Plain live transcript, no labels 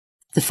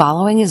The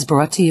following is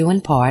brought to you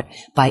in part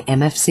by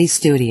MFC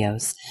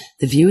Studios.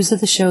 The views of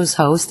the show's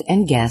host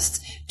and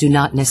guests do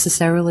not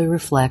necessarily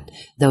reflect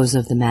those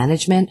of the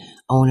management,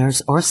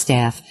 owners, or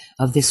staff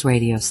of this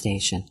radio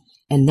station.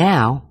 And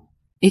now,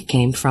 it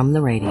came from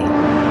the radio.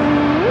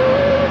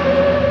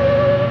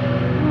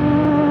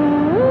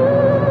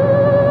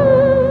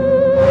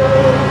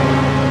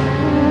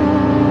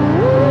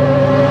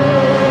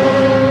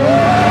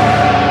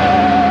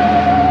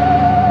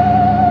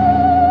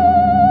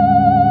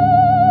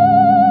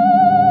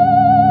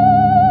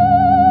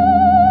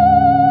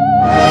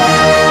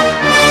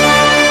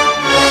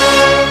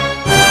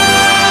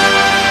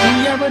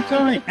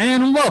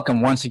 And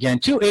welcome once again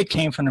to It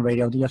Came From the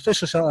Radio, the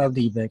official show of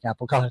the Big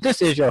Apple College.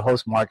 This is your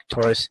host, Mark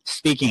Torres,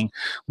 speaking.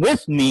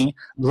 With me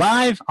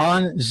live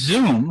on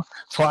Zoom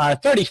for our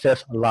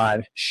 35th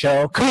live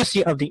show,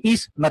 courtesy of the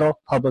East Meadow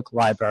Public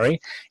Library,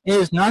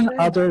 is none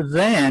other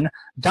than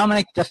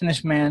Dominic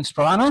Definition Man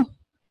Sperano.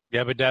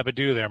 Yabba dabba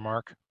do there,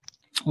 Mark.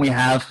 We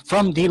have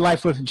from The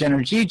Life with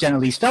Jenna G, Jenna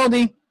Lee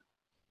Steldy.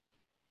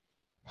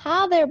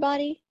 Hi there,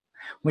 buddy.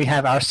 We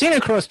have our senior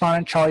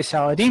correspondent, Charlie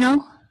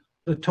Saladino.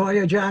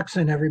 Latoya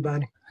Jackson,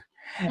 everybody.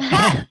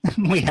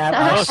 We have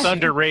our most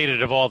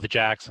underrated of all the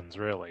Jacksons,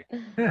 really.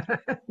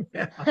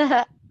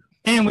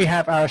 And we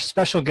have our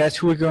special guest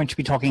who we're going to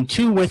be talking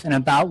to, with, and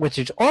about, which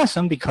is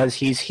awesome because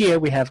he's here.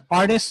 We have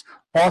artist,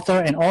 author,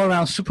 and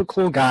all-around super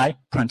cool guy,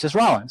 Prentice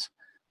Rollins.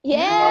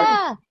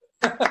 Yeah!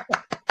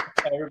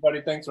 Hey,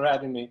 everybody. Thanks for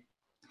having me.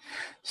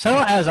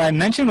 So, as I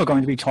mentioned, we're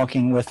going to be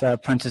talking with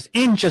Prentice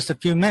in just a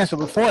few minutes. But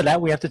before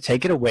that, we have to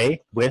take it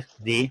away with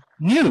the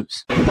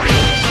news.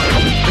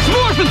 It's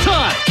morphin'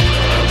 time!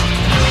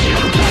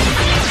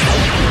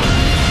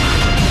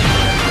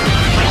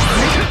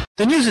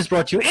 The news is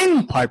brought to you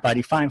in part by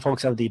the fine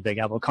folks of the Big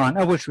Apple Con,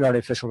 of which we are the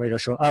official radio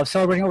show of,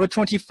 celebrating over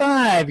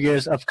 25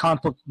 years of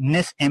comic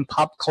book-ness and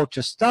pop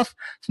culture stuff.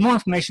 For more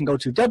information, go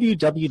to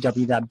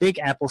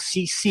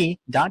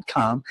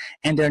www.bigapplecc.com,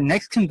 and their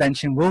next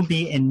convention will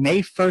be in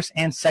May 1st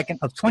and 2nd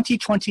of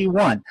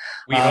 2021.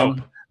 We hope.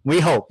 We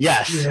hope,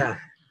 yes. Yeah.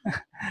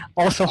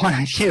 Also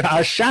want to give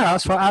our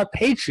shout-outs for our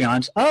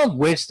Patreons, of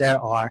which there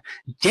are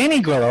Danny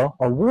Grillo,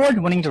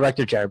 award-winning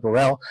director Jared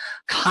Burrell,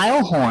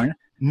 Kyle Horn,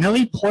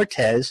 Millie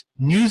Portez,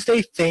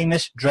 Newsday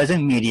famous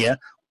Dresden Media,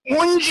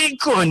 Unji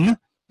Kun,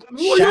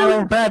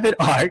 Shadow Rabbit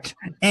Art,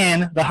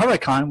 and the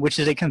Huracan, which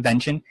is a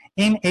convention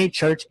in a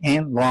church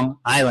in Long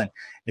Island.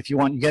 If you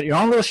want to get your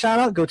own little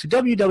shout-out, go to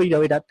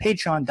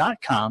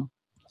www.patreon.com.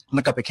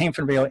 Look up It Came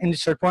From the Radio in the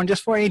search bar, and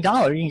just for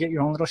 $1, you can get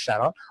your own little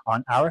shout-out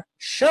on our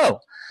show.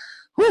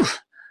 Whew.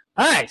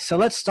 All right, so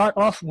let's start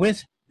off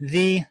with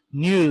the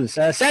news.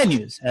 Sad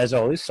news, as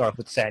always. Start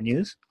with sad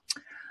news.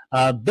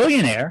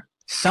 Billionaire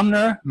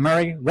Sumner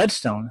Murray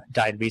Redstone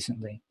died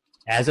recently.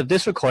 As of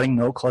this recording,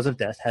 no cause of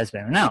death has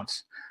been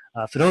announced.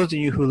 For those of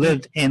you who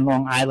lived in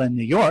Long Island,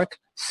 New York,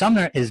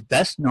 Sumner is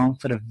best known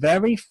for the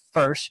very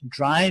first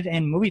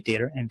drive-in movie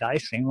theater in Valley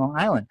Stream, Long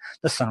Island,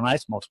 the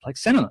Sunrise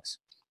Multiplex Cinemas.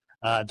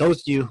 Those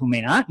of you who may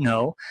not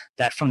know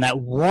that from that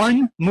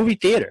one movie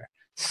theater,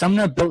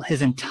 Sumner built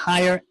his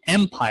entire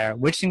empire,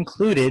 which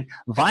included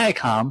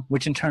Viacom,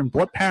 which in turn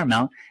bought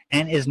Paramount,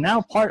 and is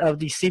now part of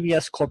the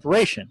CBS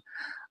Corporation.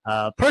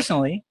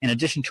 Personally, in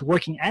addition to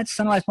working at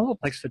Sunrise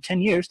Multiplex for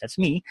 10 years, that's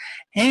me,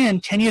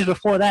 and 10 years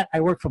before that,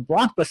 I worked for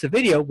Blockbuster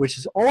Video, which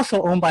is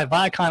also owned by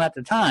Viacom at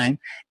the time,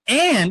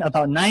 and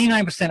about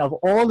 99% of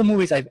all the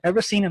movies I've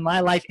ever seen in my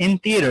life in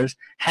theaters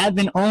have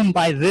been owned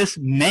by this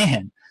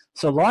man.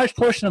 So a large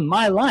portion of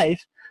my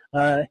life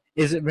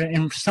is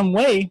in some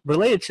way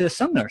related to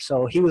Sumner,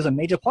 so he was a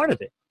major part of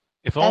it.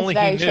 If only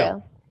he knew.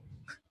 True.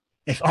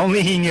 If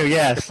only he knew,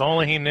 yes. If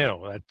only he knew.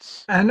 He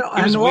was And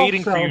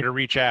waiting also, for you to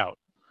reach out.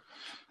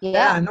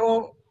 Yeah, and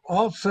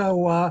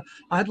also,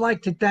 I'd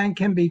like to thank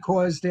him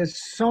because there's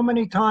so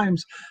many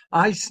times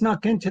I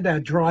snuck into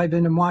that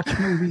drive-in and watched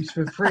movies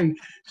for free.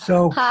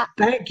 So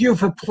thank you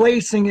for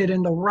placing it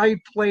in the right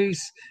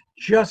place,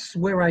 just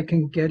where I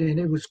can get in.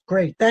 It was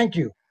great. Thank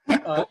you.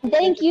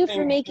 Thank you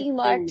for making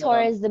Mark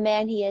Torres the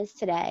man he is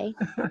today,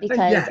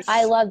 because Yes.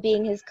 I love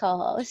being his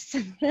co-host.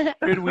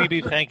 Should we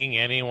be thanking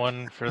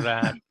anyone for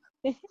that?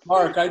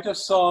 Mark, I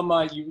just saw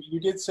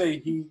you did say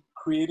he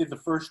created the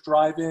first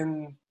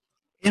drive-in.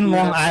 In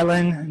Long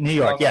Island, New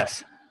York, Okay.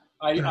 yes.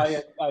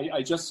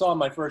 I just saw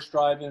my first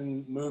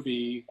drive-in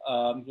movie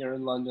here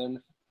in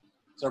London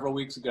several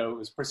weeks ago. It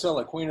was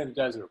Priscilla, Queen of the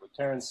Desert, with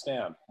Terrence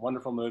Stamp.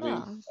 Wonderful movie,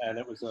 and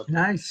it was a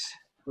Nice.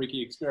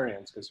 freaky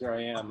experience because here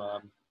I am,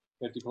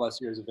 50-plus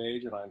years of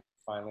age, and I'm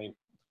finally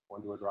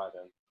going to a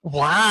drive-in.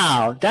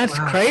 Wow, that's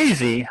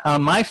crazy.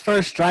 My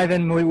first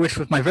drive-in movie, which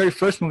was my very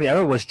first movie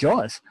ever, was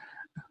Jaws.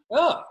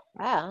 Oh,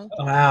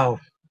 Wow.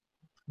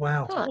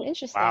 Wow. Huh,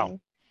 interesting. Wow.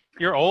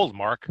 You're old,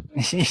 Mark.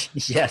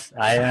 Yes,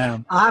 I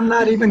am. I'm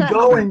not even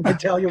going to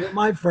tell you what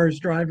my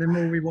first drive-in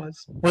movie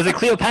was. Was it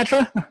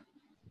Cleopatra?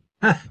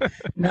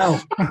 No.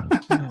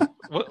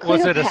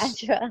 Was it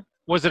Cleopatra.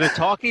 Was it a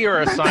talkie or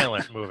a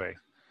silent movie?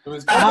 it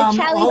was. Was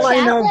it Charlie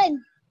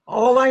Chaplin?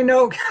 All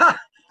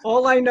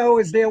I know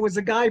is there was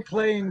a guy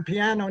playing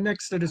piano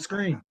next to the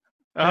screen.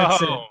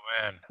 That's it.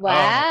 man.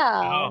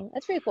 Wow. Oh,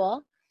 That's pretty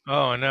cool.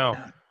 oh no.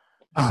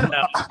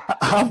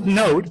 Of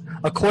note,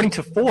 according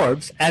to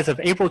Forbes, as of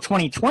April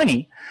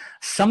 2020,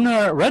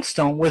 Sumner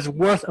Redstone was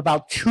worth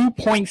about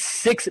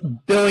 $2.6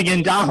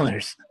 billion.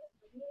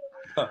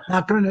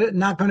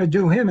 Not gonna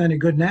do him any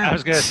good now. I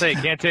was going to say,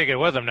 can't take it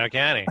with him now,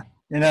 can he?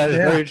 You know, it's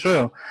very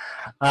true.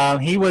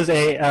 He was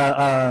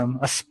a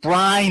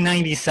spry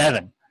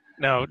 97.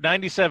 No,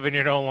 97,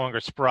 you're no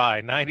longer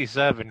spry.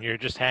 97, you're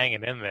just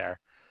hanging in there.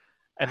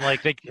 And,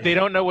 like, they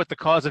don't know what the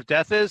cause of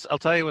death is. I'll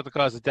tell you what the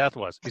cause of death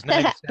was. He's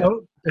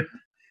 97.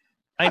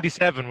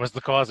 97 was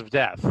the cause of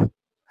death.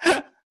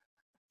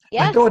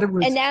 Yeah. I thought it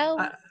was, And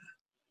now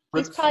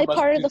he's probably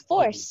part of the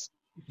force.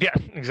 Yeah,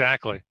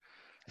 exactly.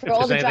 For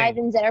all the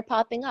drive-ins that are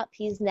popping up,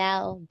 he's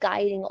now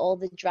guiding all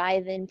the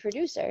drive-in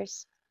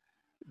producers.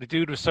 The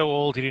dude was so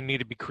old he didn't need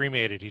to be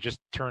cremated. He just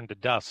turned to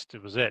dust.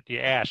 It was it. He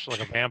ashed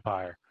like a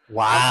vampire.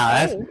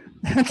 Wow.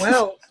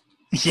 well,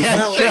 Yes.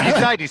 well,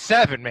 He's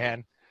 97,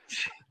 man.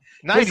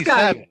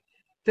 97.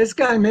 This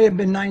guy may have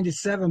been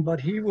 97, but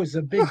he was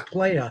a big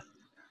player.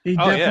 He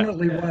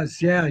definitely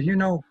was. Yeah, you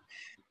know,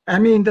 I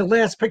mean, the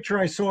last picture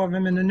I saw of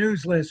him in the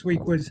news last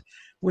week was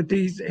with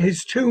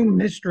his two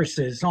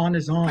mistresses on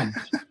his arm.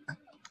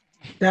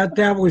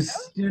 that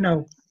was, you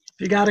know,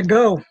 you got to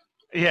go.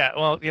 Yeah,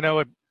 well, you know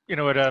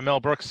what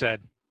Mel Brooks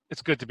said.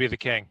 It's good to be the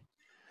king.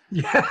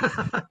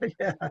 Yeah,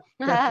 yeah.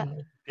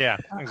 Definitely. Yeah,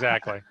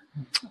 exactly.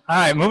 All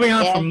right, moving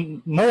on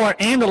from more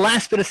and the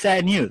last bit of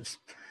sad news.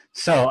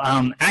 So,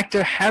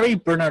 actor Harry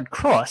Bernard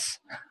Cross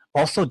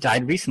also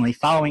died recently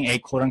following a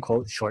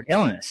quote-unquote short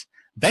illness.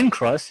 Ben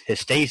Cross, his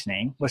stage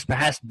name, was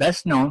perhaps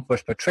best known for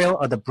his portrayal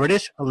of the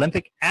British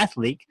Olympic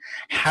athlete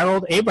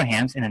Harold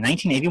Abrahams in the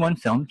 1981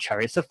 film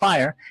Chariots of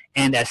Fire,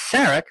 and as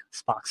Sarek,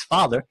 Spock's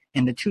father,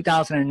 in the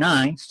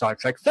 2009 Star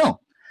Trek film.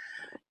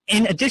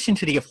 In addition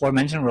to the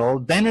aforementioned role,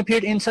 Ben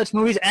appeared in such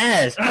movies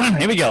as,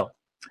 here we go,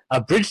 A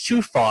Bridge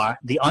Too Far,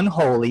 The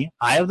Unholy,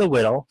 Eye of the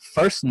Widow,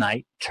 First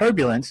Night,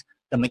 Turbulence,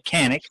 The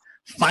Mechanic,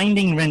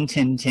 Finding Rin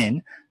Tin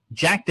Tin,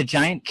 Jack the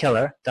Giant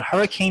Killer, The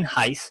Hurricane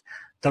Heist,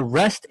 The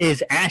Rest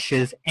is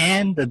Ashes,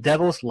 and The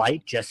Devil's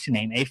Light, just to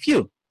name a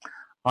few.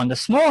 On the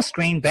small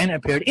screen, Ben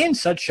appeared in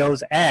such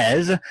shows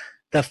as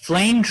The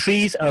Flame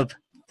Trees of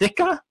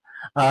Thika,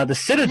 The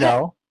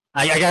Citadel,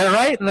 I got it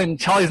right? And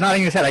Charlie's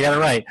nodding his head, I got it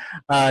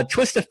right.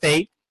 Twist of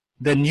Fate,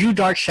 The New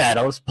Dark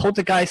Shadows,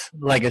 Poltergeist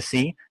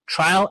Legacy,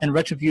 Trial and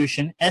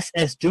Retribution,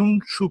 SS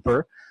Doom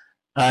Trooper,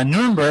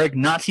 Nuremberg,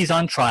 Nazis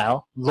on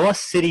Trial,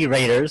 Lost City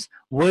Raiders,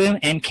 William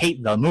and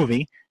Kate the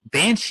Movie,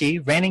 Banshee,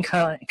 Randy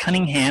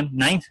Cunningham,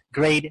 Ninth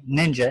Grade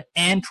Ninja,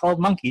 and 12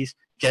 Monkeys,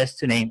 just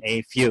to name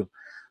a few.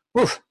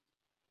 Oof.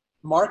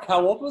 Mark,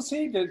 how old was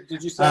he? Did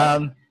you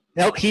say?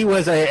 Nope, he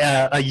was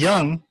a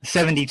young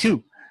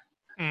 72.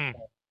 Mm.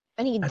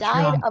 And he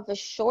died of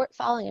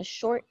following a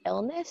short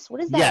illness?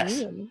 What does that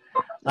mean?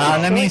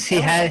 That means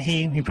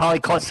he probably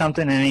caught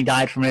something and he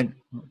died from it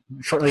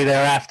shortly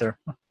thereafter.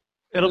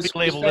 It'll be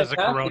labeled as a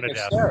corona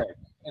death.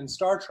 In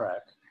Star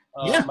Trek.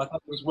 I thought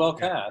it was well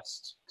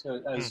cast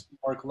as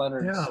Mark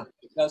Leonard's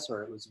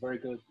successor. It was a very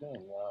good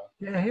thing.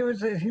 Yeah, he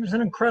was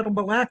an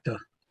incredible actor.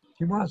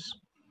 He was.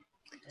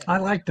 I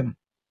liked him.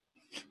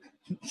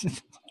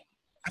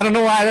 I don't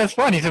know why that's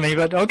funny to me,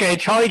 but okay,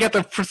 Charlie got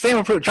the same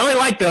approval. Charlie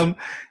liked him.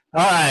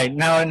 All right,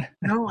 now.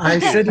 No, I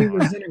said he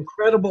was an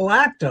incredible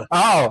actor.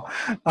 Oh,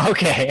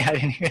 okay. I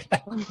didn't hear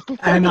that.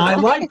 And I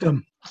liked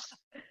him.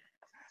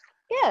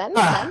 Yeah, that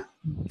makes sense.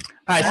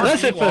 All right, so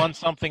that's it. Are you on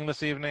something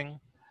this evening?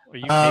 Are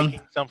you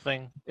making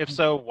something? If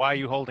so, why are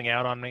you holding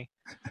out on me?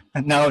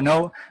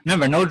 No.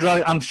 Remember, no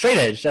drug. I'm straight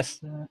edge.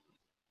 Just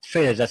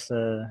straight edge. Just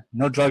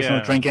no drugs,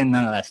 no drinking,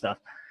 none of that stuff.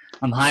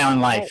 I'm high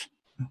on life,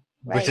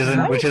 which isn't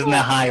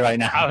that high right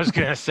now. I was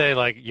gonna say,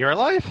 like, your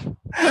life.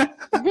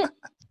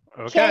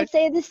 Okay. Can't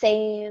say the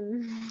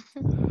same.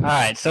 All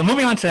right, so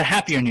moving on to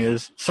happier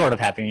news, sort of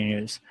happier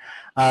news.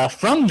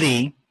 From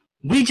the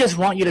We Just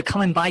Want You to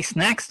Come and Buy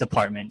Snacks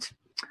department.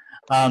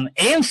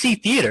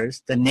 AMC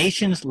Theaters, the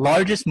nation's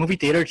largest movie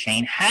theater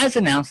chain, has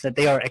announced that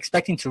they are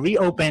expecting to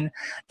reopen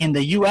in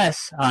the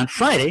U.S. on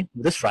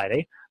this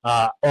Friday,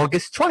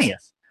 August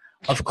 20th.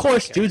 Of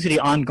course, due to the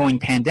ongoing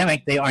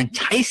pandemic, they are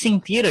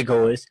enticing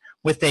theatergoers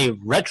with a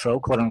retro,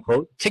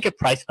 quote-unquote, ticket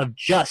price of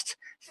just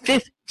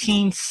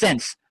 15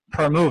 cents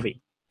per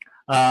movie.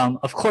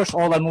 Of course,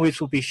 all the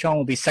movies will be shown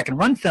will be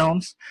second-run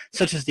films,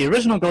 such as the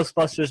original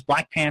Ghostbusters,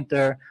 Black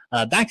Panther,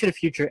 Back to the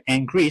Future,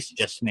 and Grease,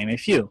 just to name a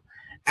few.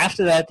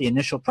 After that, the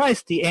initial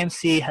price, the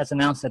AMC has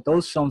announced that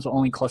those films will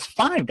only cost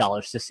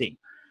 $5 to see.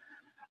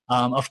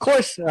 Of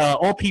course,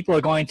 all people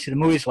are going to the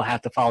movies will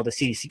have to follow the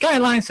CDC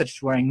guidelines, such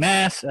as wearing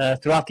masks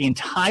throughout the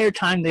entire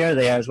time they are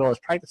there, as well as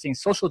practicing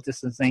social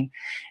distancing.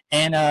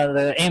 And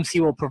the AMC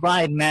will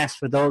provide masks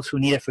for those who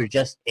need it for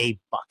just $1.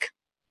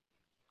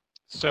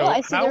 So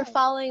I see they're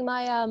following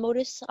my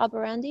modus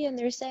operandi, and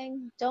they're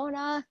saying,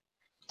 don't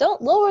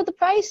lower the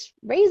price,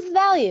 raise the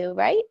value,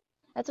 right?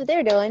 That's what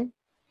they're doing.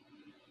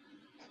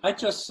 I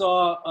just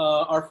saw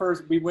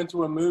we went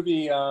to a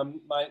movie,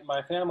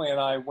 my family and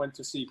I went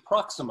to see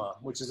Proxima,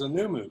 which is a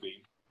new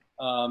movie.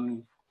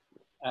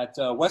 at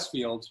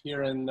Westfield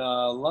here in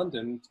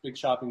London, it's a big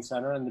shopping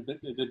center, and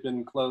it had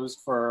been closed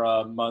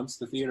for months,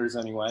 the theaters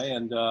anyway.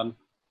 And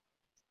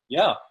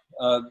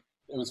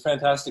it was a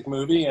fantastic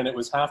movie, and it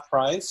was half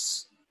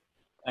price.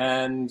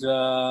 And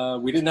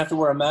we didn't have to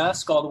wear a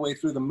mask all the way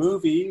through the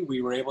movie.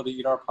 We were able to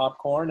eat our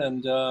popcorn,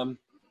 and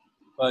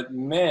but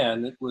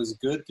man, it was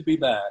good to be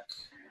back.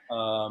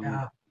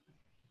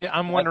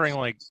 I'm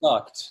wondering,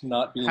 sucked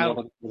not being able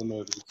to go to the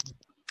movie.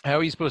 How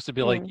are you supposed to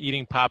be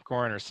eating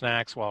popcorn or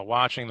snacks while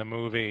watching the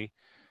movie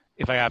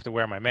if I have to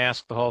wear my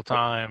mask the whole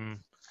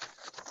time?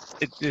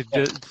 It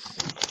just,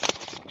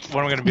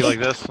 what am I going to be like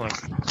this?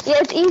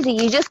 Yeah, it's easy.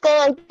 You just go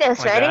like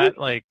this, ready?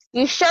 That?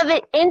 You shove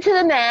it into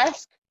the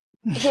mask.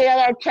 Here,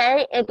 I got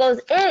tray. It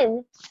goes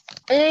in,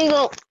 and then you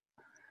go.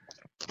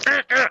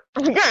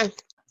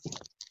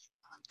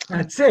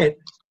 That's it.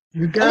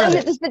 You got and then it. You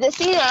have to spit the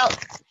seed out.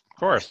 Of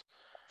course.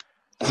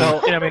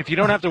 So, if you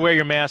don't have to wear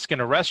your mask in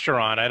a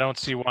restaurant, I don't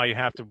see why you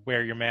have to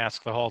wear your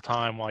mask the whole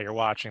time while you're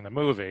watching the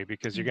movie,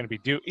 because you're going to be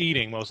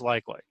eating most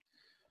likely.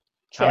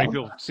 True. How many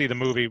people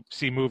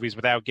see movies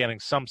without getting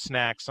some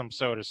snack, some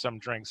soda, some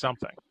drink,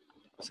 something?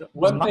 So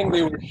one thing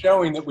they were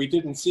showing that we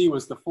didn't see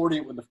was the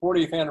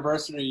 40th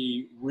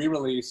anniversary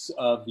re-release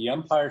of The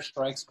Empire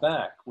Strikes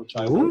Back, which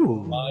I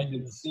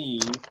had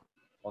seen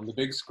on the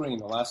big screen.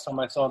 The last time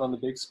I saw it on the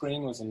big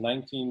screen was in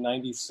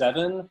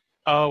 1997.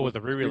 Oh, with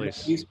the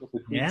re-release. With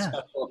the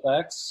special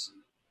effects.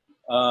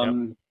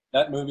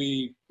 That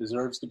movie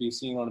deserves to be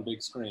seen on a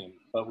big screen,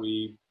 but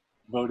we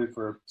voted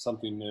for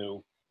something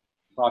new.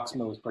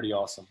 Proxima was pretty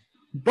awesome.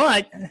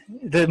 But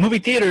the movie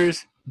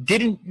theaters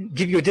didn't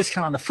give you a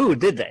discount on the food,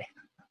 did they?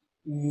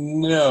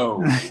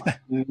 No.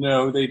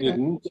 No, they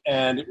didn't.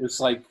 And it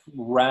was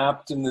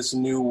wrapped in this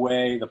new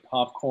way. The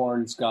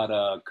popcorn's got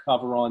a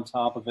cover on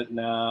top of it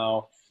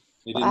now.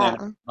 They didn't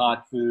have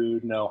hot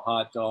food, no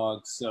hot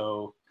dogs,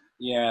 so...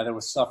 Yeah, there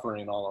was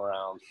suffering all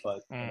around,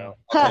 but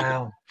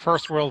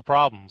first world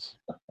problems.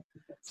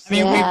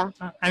 As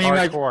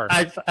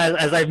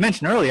I've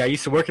mentioned earlier, I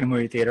used to work in a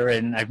movie theater,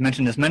 and I've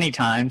mentioned this many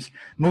times.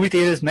 Movie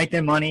theaters make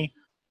their money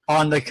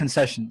on the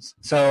concessions.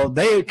 So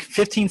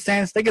 15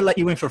 cents, they could let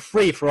you in for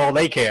free for all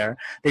they care.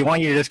 They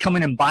want you to just come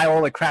in and buy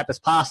all the crap as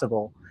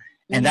possible,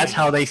 and that's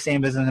how they stay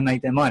in business and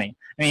make their money.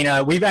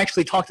 We've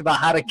actually talked about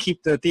how to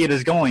keep the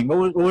theaters going.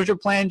 What was your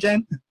plan,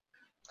 Jen?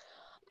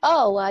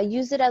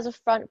 Use it as a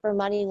front for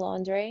money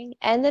laundering,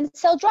 and then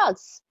sell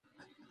drugs.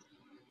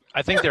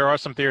 I think there are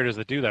some theaters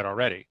that do that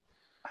already.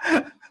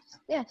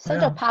 Yeah,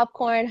 sell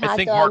popcorn, hot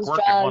dogs, Mark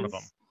drugs, one of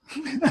them.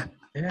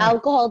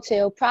 Alcohol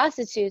too,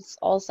 prostitutes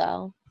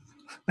also,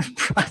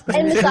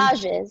 and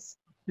massages.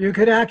 You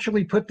could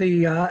actually put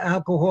the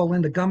alcohol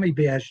in the gummy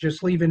bears.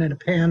 Just leave it in a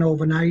pan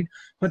overnight.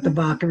 Put the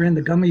vodka in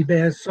the gummy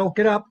bears. Soak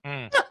it up.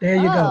 There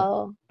you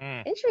go.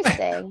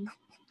 Interesting.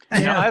 I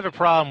have a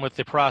problem with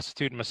the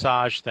prostitute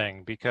massage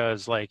thing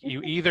because,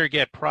 you either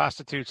get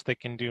prostitutes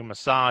that can do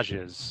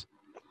massages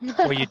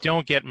or you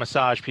don't get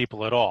massage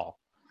people at all.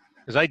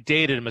 Because I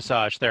dated a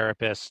massage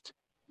therapist.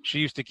 She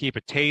used to keep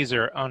a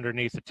taser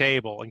underneath the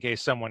table in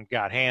case someone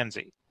got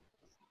handsy.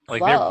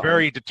 They're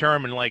very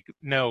determined,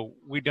 no,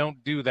 we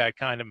don't do that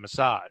kind of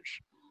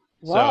massage.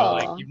 Whoa.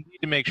 So, you need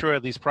to make sure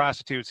that these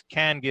prostitutes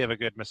can give a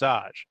good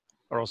massage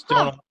or else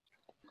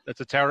that's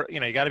a terror.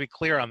 You got to be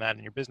clear on that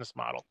in your business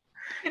model.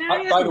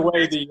 By the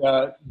way,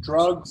 the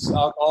drugs,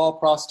 alcohol,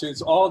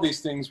 prostitutes, all of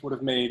these things would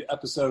have made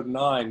episode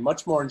 9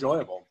 much more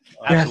enjoyable.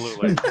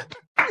 Absolutely.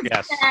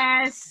 Yes,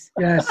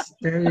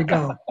 there you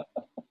go.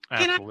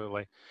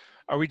 Absolutely.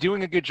 Are we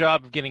doing a good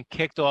job of getting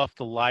kicked off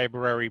the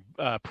library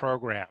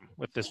program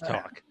with this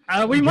talk?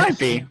 We might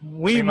be.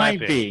 We might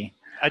be.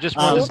 I just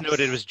want to note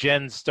it was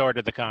Jen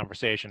started the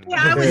conversation.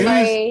 Yeah, I was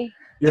sorry.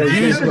 The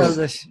views of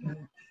us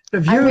the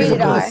views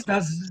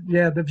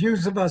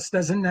of us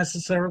doesn't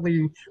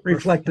necessarily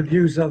reflect the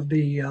views of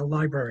the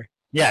library.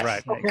 Yes,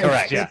 right. Okay,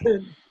 correct. Yeah.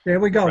 There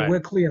we go. Right.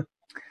 We're clear.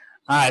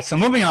 All right, so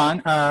moving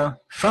on.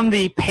 From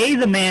the Pay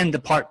the Man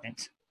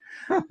department.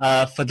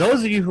 For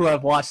those of you who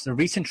have watched the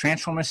recent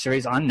Transformers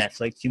series on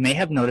Netflix, you may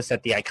have noticed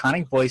that the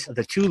iconic voice of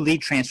the two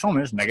lead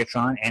Transformers,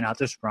 Megatron and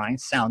Optimus Prime,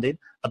 sounded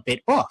a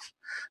bit off.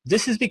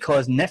 This is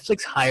because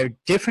Netflix hired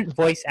different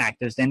voice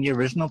actors than the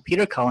original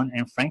Peter Cullen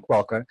and Frank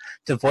Welker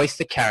to voice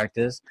the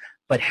characters,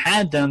 but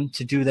had them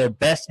to do their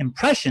best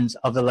impressions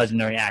of the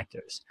legendary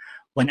actors.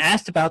 When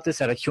asked about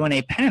this at a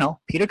Q&A panel,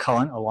 Peter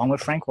Cullen, along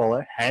with Frank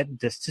Welker, had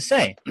this to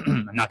say.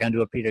 I'm not going to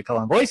do a Peter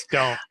Cullen voice.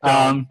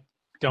 Don't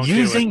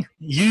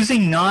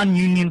Using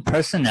non-union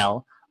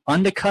personnel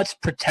undercuts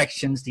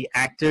protections the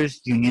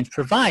actors' unions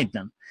provide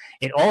them.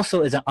 It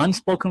also is an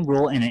unspoken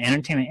rule in the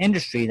entertainment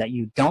industry that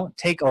you don't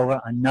take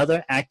over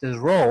another actor's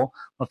role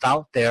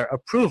without their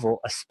approval,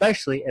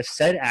 especially if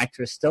said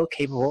actor is still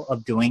capable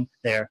of doing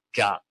their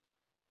job.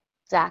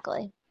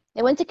 Exactly.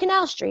 They went to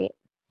Canal Street.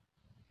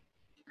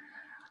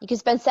 You can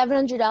spend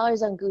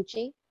 $700 on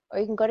Gucci, or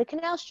you can go to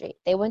Canal Street.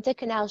 They went to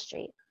Canal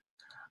Street.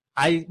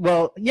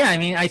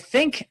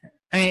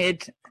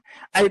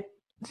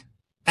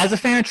 As a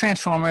fan of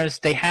Transformers,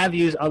 they have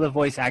used other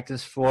voice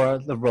actors for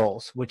the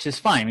roles, which is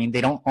fine.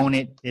 They don't own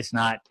it. It's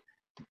not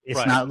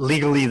It's not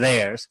legally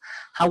theirs.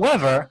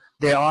 However,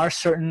 there are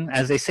certain,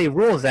 as they say,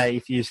 rules that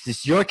if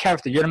it's your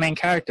character, you're the main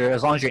character,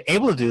 as long as you're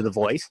able to do the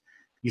voice,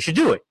 you should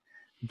do it.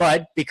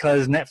 But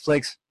because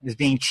Netflix is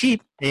being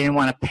cheap, they didn't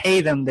want to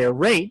pay them their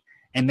rate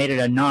and made it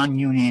a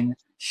non-union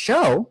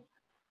show.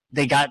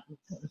 They got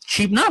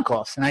cheap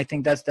knockoffs, and I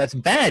think that's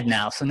bad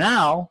now. So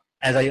now,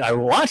 as I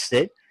watched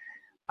it,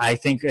 I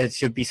think it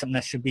should be something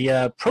that should be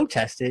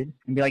protested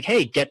and be like,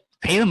 hey,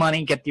 pay the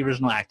money, get the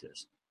original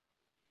actors.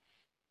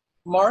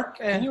 Mark,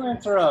 can you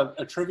answer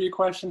a trivia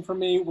question for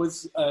me?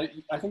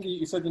 I think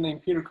you said the name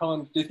Peter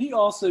Cullen. Did he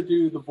also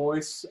do the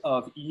voice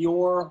of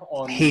Eeyore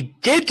on? He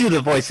did do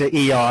the voice of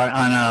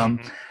Eeyore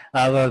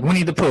on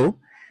Winnie the Pooh.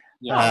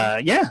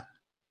 Yeah.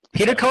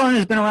 Peter Cullen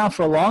has been around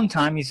for a long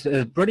time. He's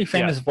a pretty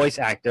famous voice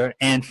actor,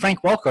 and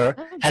Frank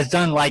Welker has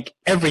done like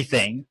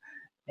everything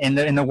in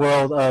the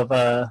world of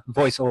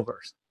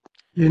voiceovers.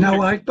 You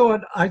know, I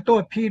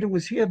thought Peter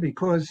was here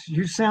because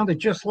you sounded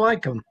just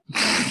like him.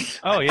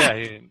 Oh yeah,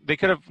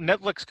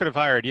 Netflix could have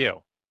hired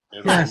you.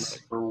 Yes.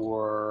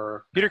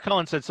 Peter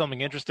Cullen said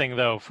something interesting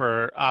though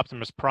for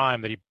Optimus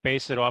Prime, that he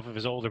based it off of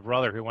his older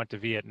brother who went to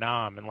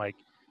Vietnam, and like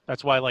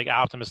that's why like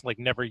Optimus like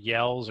never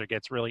yells or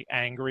gets really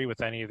angry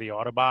with any of the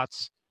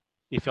Autobots.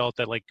 He felt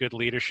that like good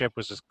leadership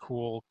was just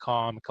cool,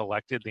 calm,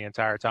 collected the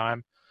entire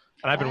time.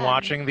 And I've been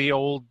watching the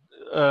old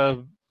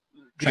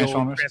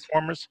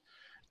Transformers.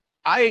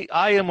 I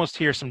almost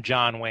hear some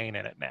John Wayne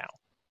in it now.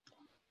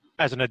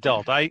 As an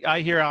adult,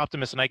 I hear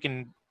Optimus, and I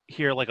can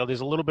hear like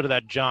there's a little bit of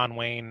that John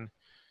Wayne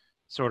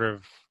sort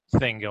of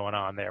thing going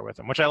on there with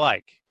him, which I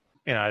like.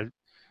 You know,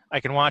 I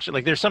can watch it.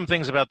 Like there's some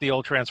things about the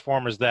old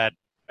Transformers that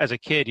as a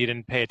kid you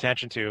didn't pay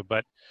attention to,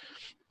 but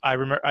I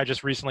remember I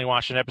just recently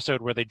watched an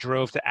episode where they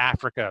drove to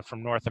Africa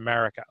from North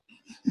America.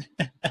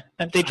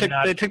 They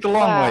took the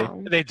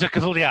long way. They took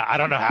I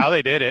don't know how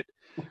they did it,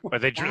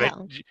 but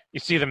you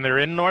see them. They're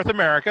in North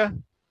America,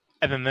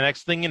 and then the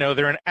next thing you know,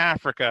 they're in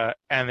Africa,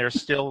 and they're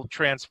still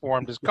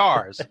transformed as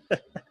cars.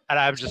 And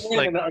I was just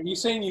like, "Are you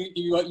saying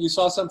you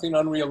saw something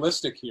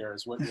unrealistic here?"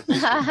 Is what you're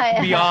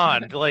basically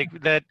beyond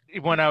like that?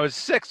 When I was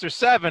 6 or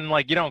 7,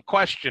 like you don't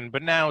question,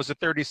 but now as a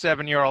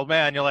 37-year-old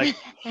man, you're like,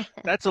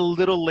 that's a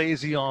little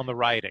lazy on the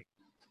writing.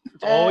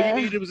 All you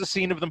needed was a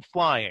scene of them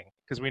flying,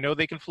 because we know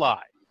they can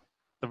fly.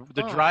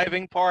 The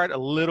driving part, a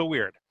little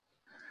weird.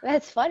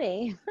 That's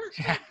funny.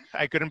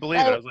 I couldn't believe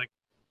it. I was like,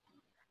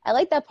 I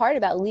like that part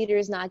about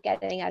leaders not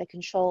getting out of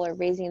control or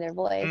raising their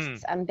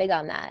voice. I'm big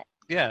on that.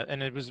 Yeah,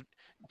 and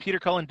Peter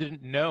Cullen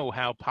didn't know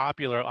how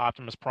popular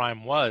Optimus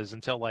Prime was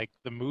until like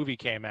the movie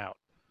came out.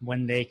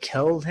 When they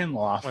killed him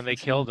off. When they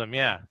killed him,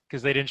 yeah,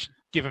 because they didn't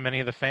give him any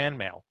of the fan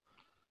mail.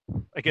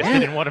 I guess they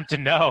didn't want him to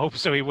know,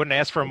 so he wouldn't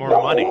ask for more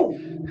money.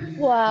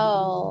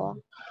 Wow.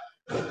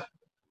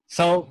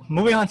 So,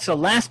 moving on to the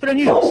last bit of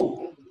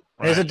news.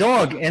 There's a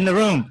dog in the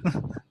room.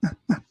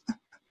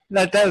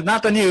 That's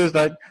not the news,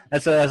 but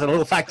that's a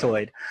little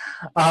factoid.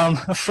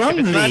 If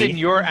it's not in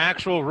your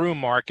actual room,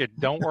 Mark,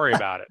 don't worry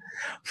about it.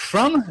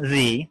 From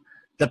the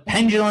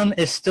pendulum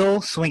is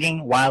still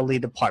swinging wildly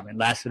department.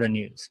 Last bit of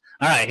news.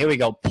 All right, here we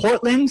go.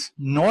 Portland's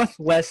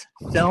Northwest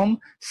Film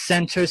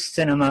Center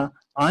Cinema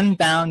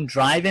Unbound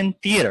Drive-In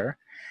Theater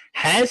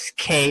has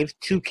caved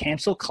to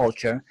cancel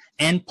culture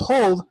and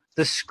pulled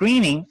the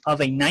screening of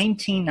a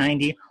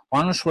 1990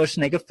 Arnold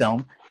Schwarzenegger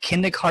film,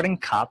 Kindergarten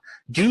Cop,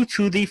 due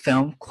to the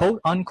film,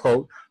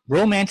 quote-unquote,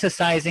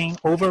 romanticizing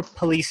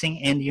over-policing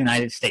in the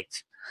United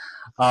States.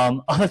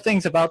 Other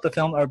things about the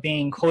film are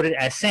being quoted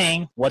as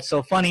saying, what's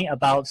so funny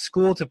about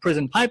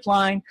school-to-prison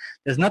pipeline?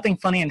 There's nothing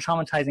funny in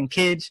traumatizing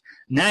kids.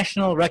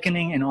 National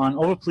reckoning and on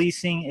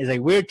over-policing is a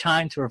weird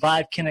time to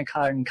revive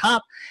Kindergarten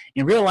Cop.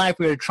 In real life,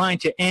 we are trying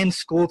to end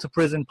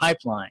school-to-prison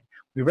pipeline.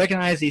 We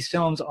recognize these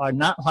films are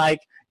not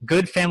like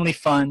good family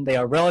fun. They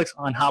are relics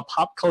on how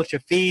pop culture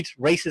feeds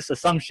racist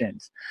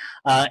assumptions.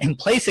 In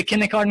place of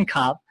Kindergarten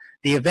Cop,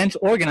 the event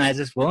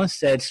organizers will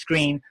instead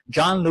screen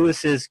John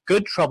Lewis's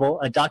Good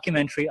Trouble, a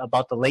documentary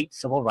about the late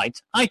civil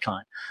rights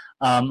icon.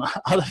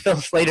 Other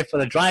films slated for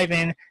the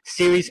drive-in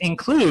series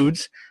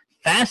includes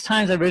Fast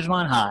Times at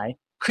Ridgemont High,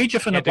 Creature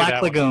from the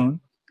Black Lagoon,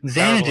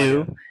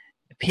 Xanadu,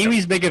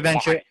 Pee-wee's Big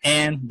Adventure,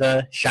 and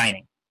The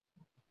Shining.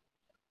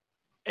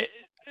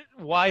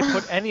 Why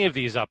put any of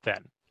these up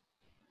then?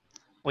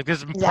 Like,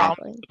 there's a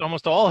problem with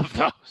almost all of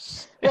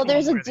those. Well,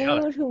 there's a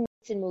dude who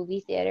meets in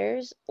movie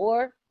theaters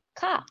or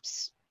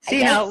cops.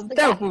 See, now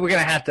we're gonna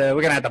have to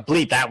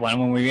bleep that one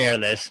when we air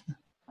this.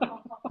 I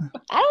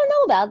don't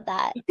know about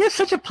that. You have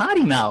such a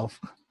potty mouth.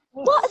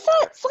 Well, it's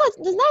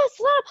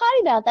not a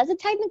potty mouth. That's a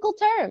technical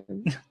term.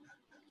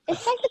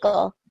 It's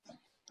technical.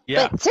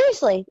 Yeah. But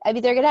seriously, I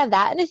mean, they're gonna have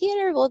that in a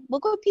theater. Look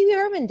what Pee Wee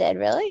Herman did.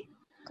 Really?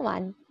 Come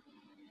on.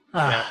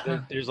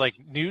 Yeah, there's like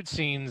nude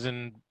scenes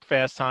in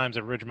Fast Times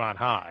at Ridgemont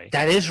High.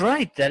 That is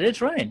right.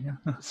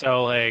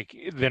 So like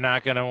they're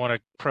not going to want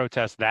to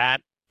protest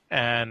that,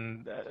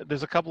 and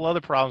there's a couple other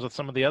problems with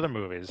some of the other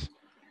movies,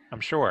 I'm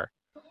sure.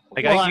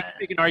 Like you can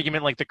make an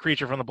argument like The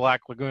Creature from the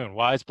Black Lagoon.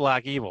 Why is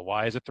black evil?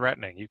 Why is it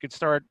threatening? You can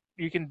start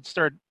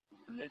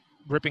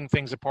ripping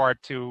things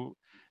apart to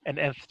an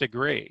nth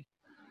degree.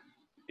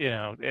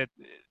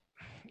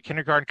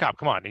 Kindergarten Cop.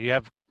 Come on, you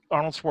have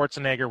Arnold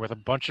Schwarzenegger with a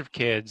bunch of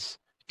kids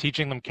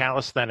teaching them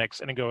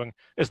calisthenics and going,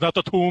 "It's not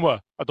a tumor.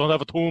 I don't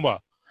have a tumor."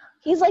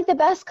 He's like the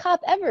best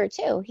cop ever,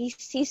 too.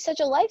 He's such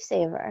a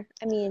lifesaver.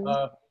 I mean,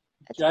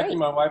 Jackie, great.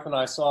 my wife, and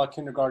I saw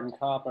Kindergarten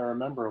Cop. I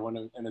remember when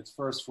in its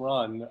first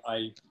run.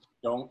 I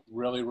don't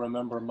really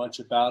remember much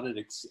about it.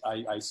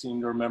 I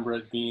seem to remember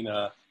it being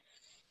a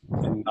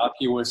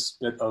innocuous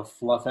bit of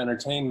fluff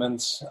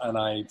entertainment, and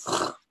I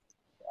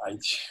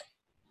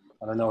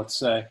don't know what to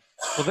say.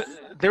 Well,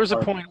 there was a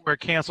point where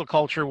cancel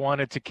culture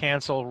wanted to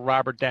cancel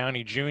Robert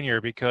Downey Jr.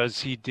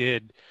 because he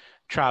did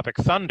Tropic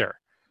Thunder.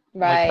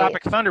 Right. Like,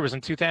 Tropic Thunder was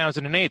in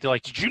 2008. They're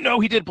like, "Did you know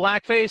he did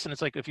blackface?" And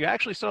it's like, if you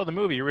actually saw the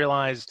movie, you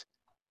realized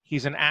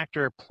he's an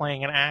actor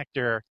playing an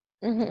actor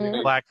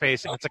in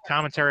blackface, and it's a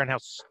commentary on how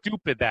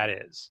stupid that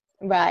is.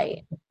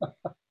 Right.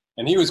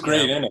 And he was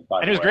great in it, by the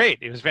way. And he was great.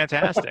 He was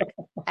fantastic.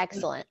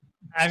 Excellent.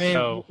 I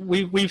mean,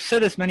 we've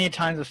said this many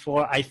times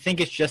before. I think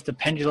it's just a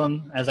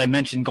pendulum, as I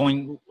mentioned,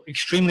 going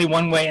extremely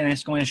one way and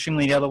it's going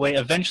extremely the other way.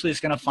 Eventually, it's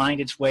going to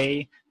find its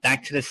way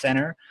back to the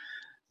center.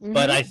 Mm-hmm.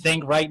 But I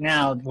think right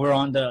now we're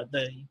on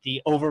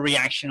the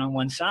overreaction on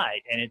one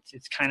side, and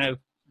it's kind of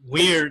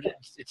weird.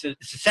 It's a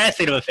sad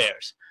state of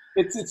affairs.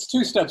 It's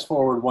 2 steps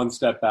forward, 1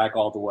 step back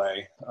all the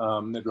way.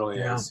 It really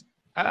is.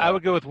 I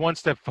would go with 1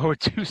 step forward,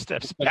 2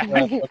 steps back.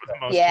 For the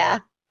most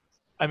part.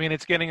 I mean,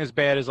 it's getting as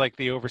bad as like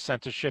the over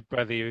censorship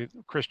by the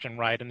Christian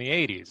right in the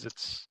 80s.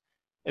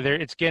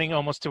 It's getting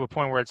almost to a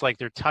point where it's like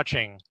they're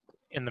touching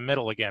in the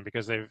middle again,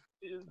 because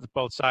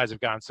both sides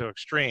have gotten so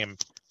extreme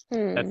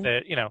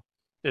that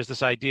there's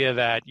this idea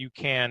that you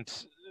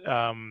can't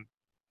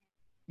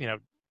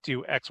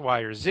do X, Y,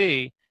 or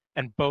Z,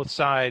 and both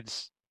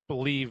sides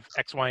believe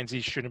X, Y, and Z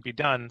shouldn't be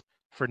done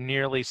for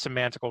nearly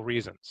semantical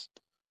reasons.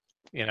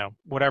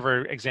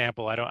 Whatever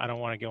example, I don't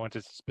want to go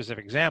into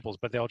specific examples,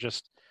 but they'll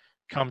just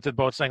come to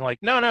both saying like,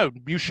 no,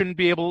 you shouldn't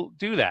be able to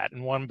do that.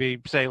 And one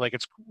say like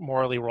it's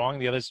morally wrong.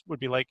 The others would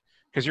be like,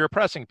 because you're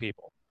oppressing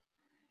people.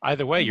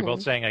 Either way, you're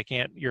both saying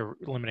you're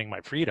limiting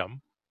my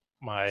freedom,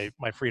 my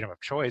freedom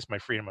of choice, my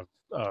freedom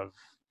of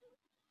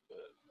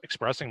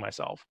expressing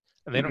myself.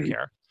 And they don't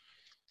care.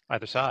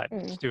 Either side.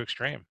 It's too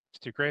extreme. It's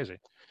too crazy.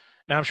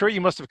 Now, I'm sure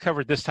you must have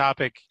covered this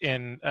topic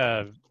in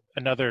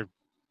another...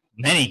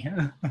 Many.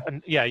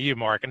 Yeah, you,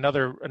 Mark.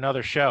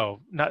 Another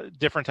show, not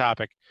different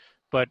topic.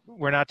 But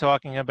we're not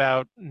talking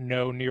about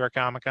no New York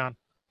Comic Con?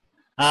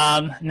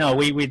 No,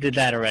 we did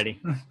that already.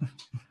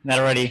 That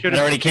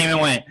already came and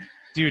went.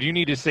 Dude, you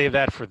need to save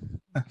that for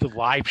the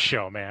live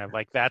show, man.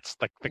 Like, that's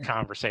like the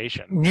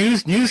conversation.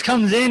 News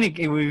comes in,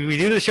 we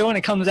do the show and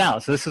it comes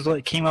out. So this is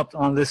what came up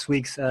on this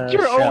week's show.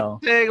 Your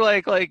own thing,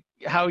 like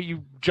how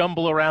you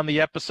jumble around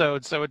the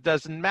episode so it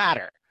doesn't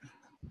matter.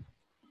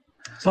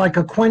 It's like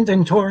a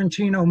Quentin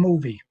Tarantino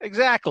movie.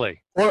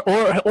 Exactly.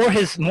 Or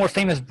his more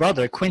famous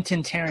brother,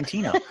 Quentin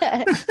Tarantino.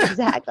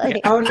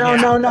 Exactly. Oh,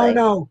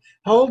 no.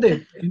 Hold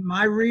it. In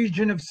my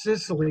region of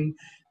Sicily,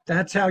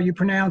 that's how you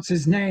pronounce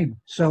his name.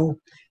 So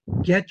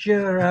get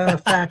your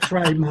facts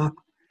right, Mark.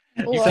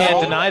 You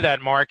can't deny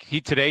that, Mark.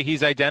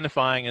 He's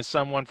identifying as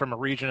someone from a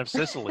region of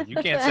Sicily. You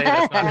can't say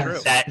that's not true.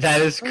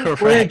 That is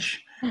correct.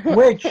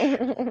 Which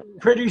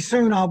pretty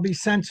soon I'll be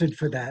censored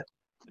for that.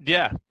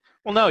 Yeah.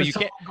 Well, no, you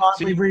can't.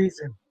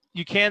 Reason.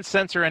 You can't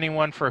censor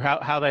anyone for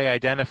how they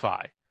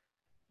identify.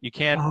 You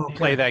can't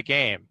play that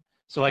game.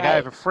 So, like, I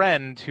have a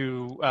friend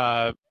who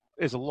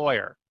is a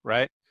lawyer,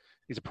 right?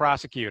 He's a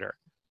prosecutor.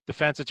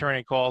 Defense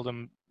attorney called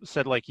him,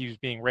 said like he was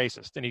being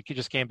racist, and he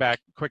just came back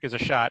quick as a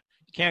shot.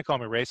 You can't call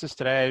me racist.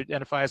 Today I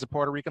identify as a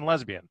Puerto Rican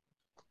lesbian.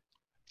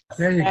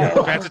 There you go.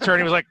 Defense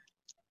attorney was like,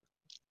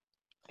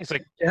 I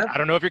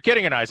don't know if you're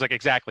kidding or not. He's like,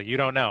 exactly. You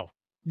don't know.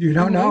 You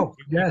don't know.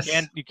 Yes.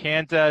 You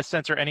can't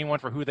censor anyone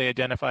for who they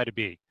identify to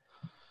be.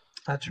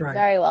 That's right.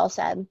 Very well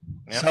said.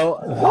 Yep. So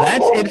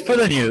that's it for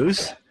the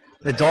news.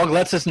 The dog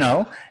lets us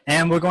know,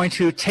 and we're going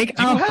to take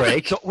our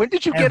break. When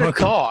did you get a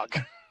dog?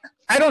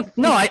 I don't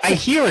know. I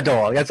hear a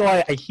dog. That's all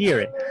I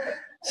hear it.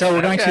 So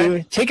we're going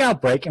to take our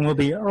break, and we'll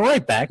be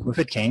right back with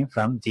It Came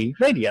From the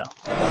Radio.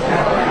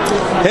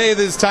 Hey,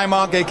 this is Ty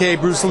Monk, a.k.a.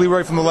 Bruce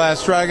Leroy from The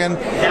Last Dragon,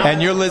 and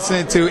you're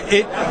listening to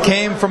It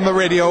Came From the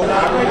Radio.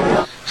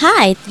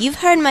 Hi, you've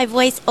heard my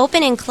voice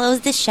open and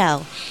close the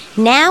show.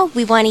 Now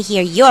we want to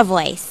hear your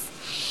voice.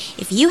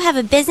 If you have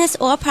a business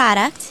or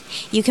product,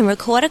 you can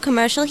record a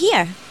commercial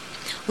here.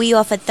 We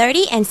offer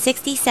 30 and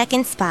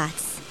 60-second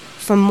spots.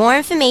 For more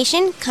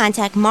information,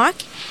 contact Mark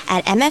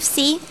at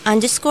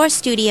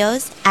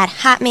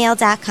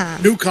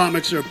mfc_studios@hotmail.com. New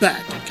comics are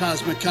back at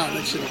Cosmic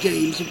Comics and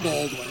Games of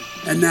Baldwin.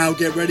 And now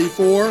get ready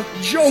for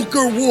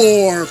Joker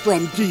War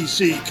from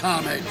DC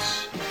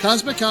Comics.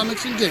 Cosmic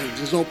Comics and Games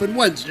is open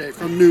Wednesday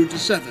from noon to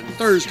 7,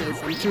 Thursday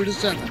from 2 to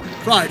 7,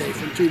 Friday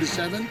from 2 to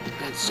 7,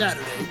 and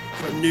Saturday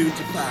from noon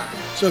to 5.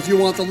 So if you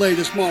want the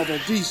latest Marvel,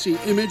 DC,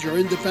 Image, or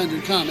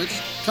independent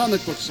comics,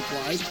 comic book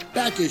supplies,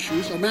 back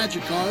issues, or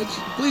magic cards,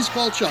 please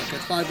call Chuck at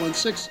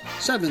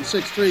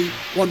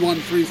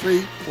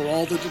 516-763-1133 for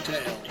all the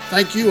details.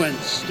 Thank you and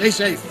stay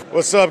safe.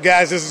 What's up,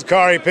 guys? This is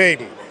Kari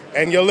Payton.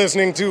 and you're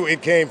listening to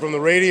It Came From the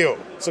Radio,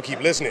 so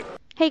keep listening.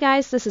 Hey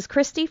guys, this is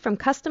Christy from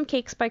Custom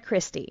Cakes by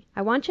Christy.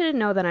 I want you to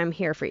know that I'm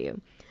here for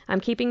you. I'm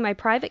keeping my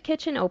private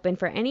kitchen open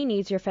for any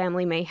needs your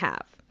family may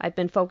have. I've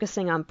been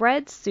focusing on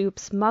breads,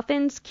 soups,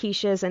 muffins,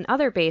 quiches, and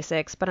other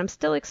basics, but I'm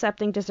still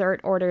accepting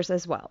dessert orders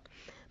as well.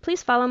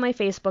 Please follow my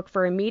Facebook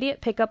for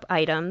immediate pickup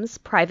items,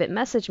 private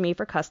message me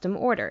for custom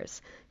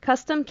orders.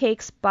 Custom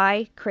Cakes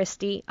by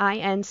Christy,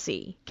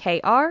 INC,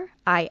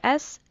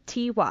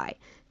 KRISTY.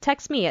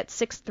 Text me at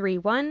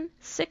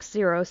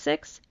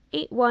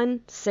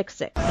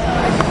 631-606-8166.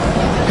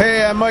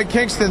 Hey, I'm Mike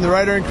Kingston, the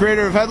writer and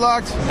creator of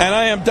Headlocked. And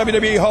I am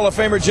WWE Hall of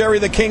Famer Jerry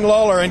the King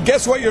Lawler. And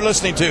guess what you're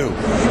listening to?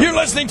 You're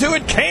listening to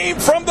It Came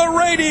From the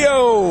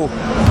Radio.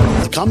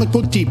 The Comic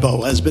Book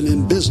Depot has been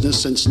in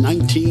business since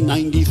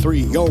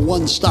 1993. Your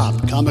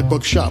one-stop comic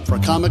book shop for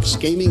comics,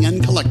 gaming,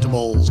 and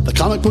collectibles. The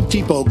Comic Book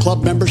Depot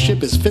club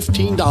membership is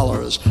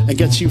 $15 and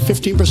gets you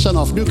 15%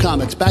 off new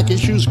comics, back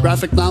issues,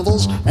 graphic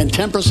novels, and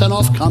 10%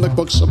 off comic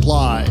book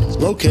supplies.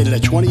 Located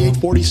at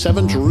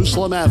 2847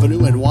 Jerusalem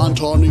Avenue in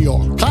Wantagh, New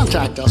York.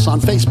 Contact us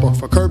on Facebook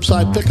for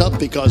curbside pickup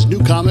because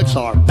new comics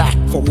are back.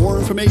 For more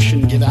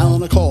information, give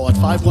Alan a call at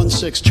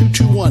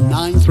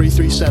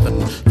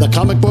 516-221-9337. The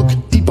Comic Book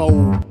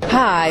Depot.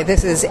 Hi,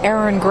 this is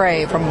Aaron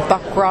Gray from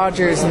Buck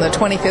Rogers in the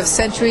 25th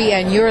Century,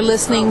 and you're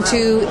listening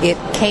to It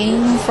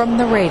Came From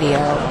the Radio.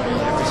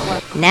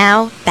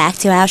 Now, back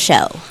to our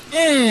show.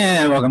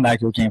 And welcome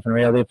back to It Came From the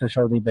Radio, the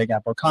official of the Big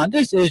Apple Con.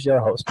 This is your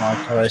host,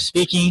 Mark Torres,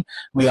 speaking.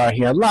 We are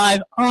here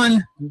live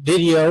on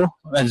video,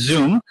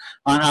 Zoom,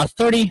 on our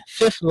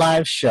 35th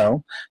live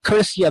show,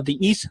 courtesy of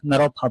the East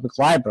Meadow Public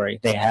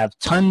Library. They have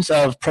tons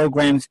of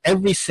programs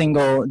every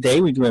single day.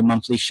 We do a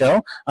monthly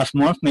show. For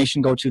more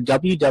information, go to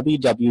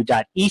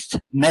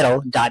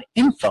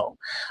www.eastmeadow.info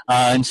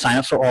and sign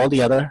up for all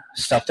the other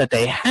stuff that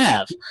they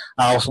have.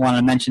 I also want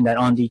to mention that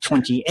on the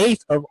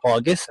 28th of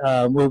August,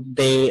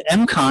 the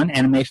MCon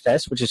Anime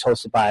Fest, which is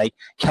hosted by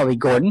Kelly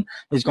Gordon,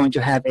 is going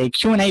to have a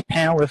Q&A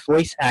panel with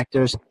voice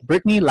actors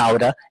Brittany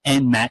Lauda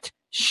and Matt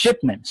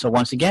Shipman. So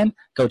once again,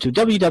 go to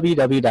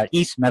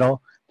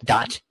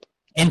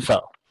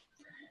www.eastmeadow.info.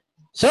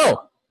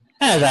 So,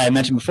 as I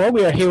mentioned before,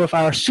 we are here with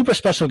our super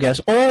special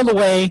guest all the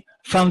way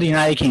from the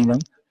United Kingdom,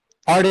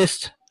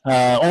 artist,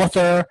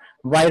 author,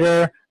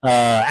 writer,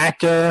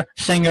 actor,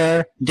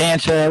 singer,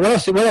 dancer.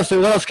 What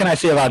else can I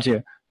say about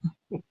you?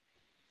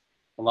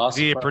 Is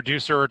he a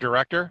producer or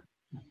director?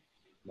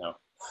 No.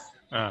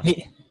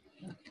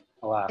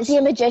 Is he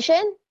a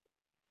magician?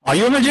 Are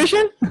you a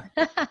magician?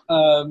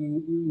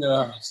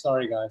 No,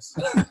 sorry guys.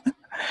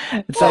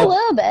 A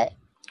little bit.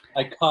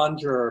 I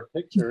conjure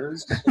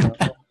pictures.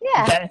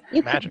 Yeah.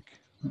 Magic.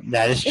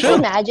 That is true. This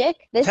is magic.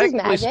 This is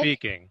Technically magic.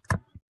 speaking,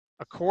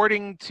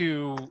 according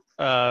to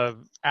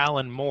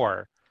Alan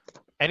Moore,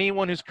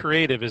 anyone who's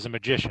creative is a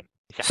magician.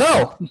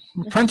 So,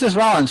 Princess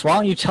Rollins, why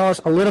don't you tell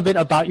us a little bit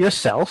about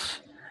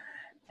yourself,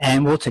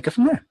 and we'll take it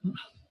from there.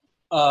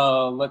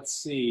 Let's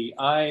see.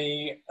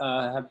 I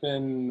have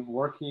been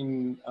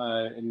working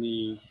in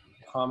the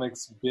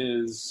comics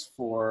biz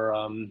for,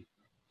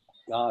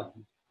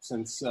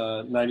 since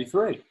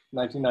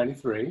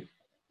 1993.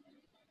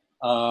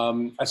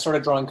 I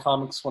started drawing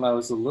comics when I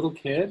was a little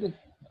kid,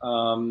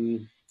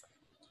 and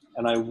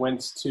I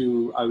went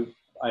to,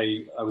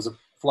 I was a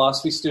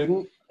philosophy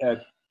student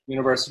at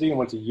university and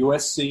went to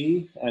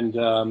USC, and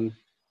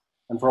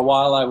for a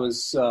while I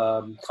was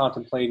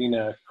contemplating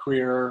a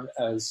career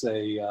as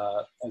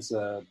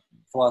a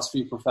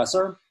philosophy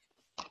professor.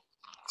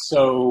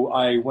 So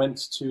I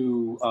went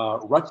to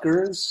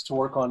Rutgers to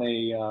work on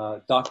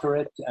a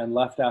doctorate and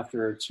left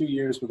after 2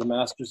 years with a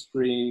master's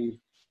degree,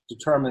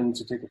 determined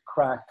to take a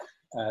crack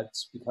at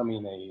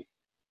becoming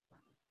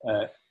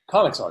a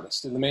comics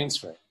artist in the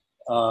mainstream.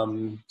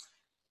 And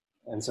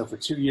so for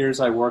 2 years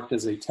I worked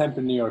as a temp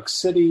in New York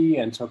City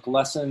and took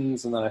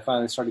lessons, and then I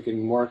finally started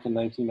getting work in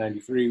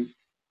 1993.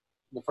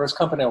 The first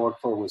company I worked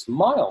for was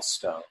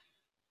Milestone,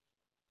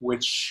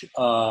 which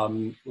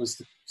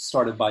was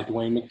started by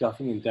Dwayne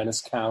McDuffie and Dennis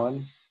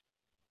Cowan,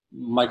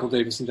 Michael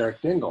Davis and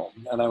Derek Dingle.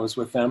 And I was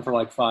with them for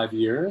like 5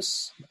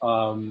 years,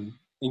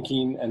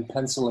 inking and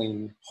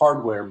penciling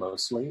hardware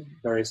mostly,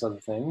 various other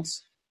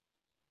things.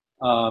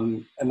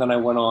 And then I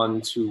went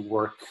on to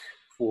work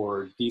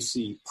for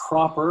DC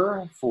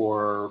proper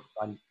for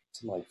something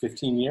like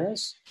 15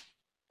 years.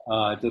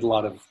 I did a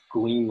lot of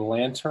Green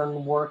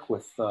Lantern work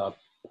with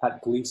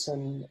Pat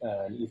Gleason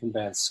and Ethan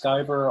Van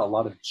Sciver, a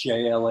lot of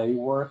JLA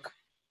work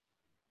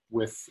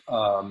with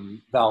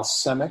Val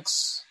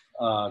Semix,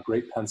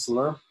 great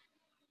penciler,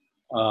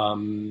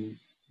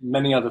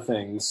 many other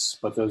things,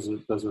 but those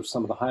are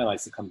some of the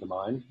highlights that come to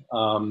mind.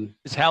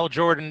 Is Hal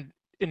Jordan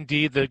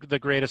indeed the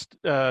greatest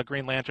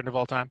Green Lantern of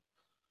all time?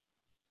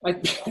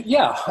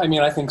 Yeah, I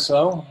mean, I think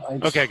so.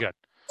 Okay, good.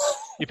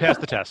 You passed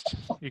the test.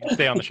 You can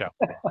stay on the show.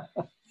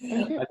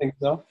 I think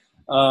so.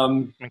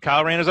 And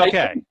Kyle Rayner's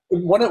okay.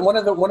 One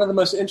of the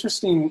most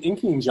interesting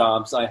inking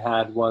jobs I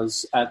had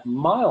was at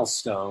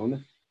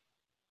Milestone.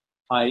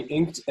 I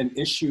inked an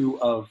issue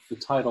of the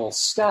title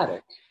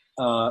Static,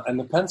 and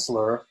the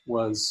penciler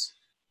was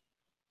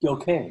Gil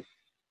Kane.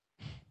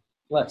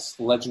 Yes,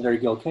 the legendary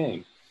Gil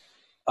Kane.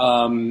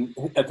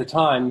 At the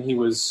time,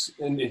 he's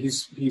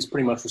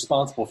pretty much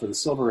responsible for the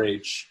Silver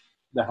Age,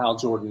 the Hal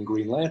Jordan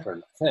Green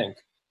Lantern, I think.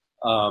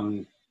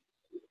 I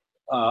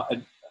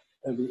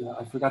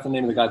forgot the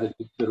name of the guy that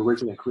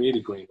originally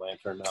created Green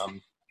Lantern.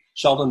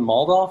 Sheldon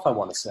Moldoff, I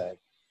want to say.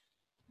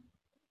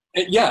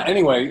 Yeah.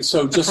 Anyway,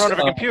 so just in front of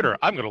a computer.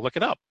 I'm going to look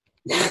it up.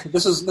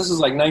 This is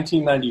like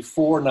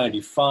 1994,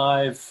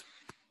 95.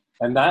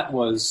 And that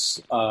was,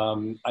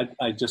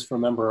 I just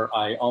remember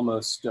I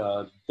almost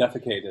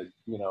defecated,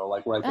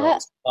 like right there on the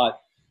spot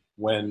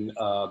when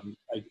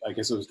I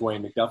guess it was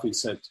Dwayne McDuffie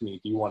said to me,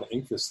 "Do you want to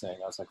ink this thing?"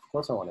 I was like, "Of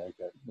course I want to ink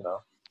it,"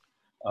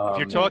 If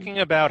you're talking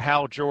about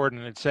Hal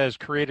Jordan, it says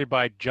created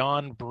by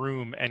John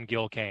Broome and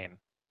Gil Kane.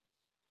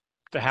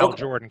 The Hal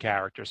Jordan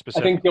character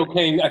specifically.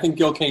 I think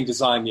Gil Kane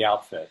designed the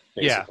outfit,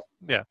 basically.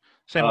 Yeah.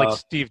 Same like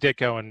Steve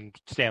Ditko and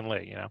Stan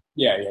Lee,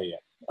 Yeah.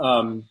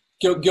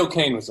 Gil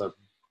Kane was a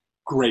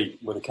great,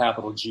 with a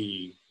capital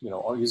G,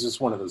 he's just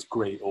one of those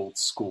great old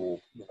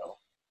school,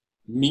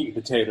 meat and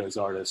potatoes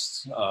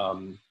artists.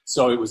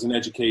 So it was an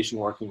education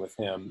working with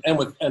him,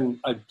 and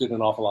I did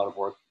an awful lot of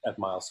work at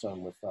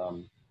Milestone with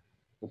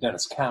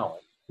Dennis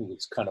Cowan, who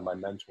was kind of my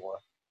mentor.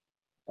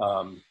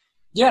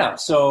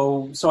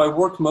 So I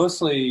worked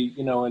mostly,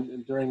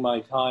 during my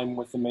time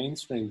with the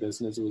mainstream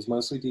business, it was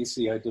mostly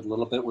DC. I did a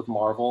little bit with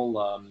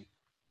Marvel.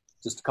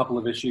 Just a couple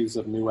of issues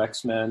of New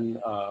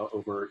X-Men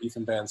over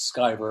Ethan Van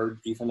Sciver.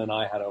 Ethan and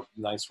I had a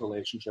nice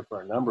relationship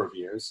for a number of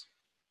years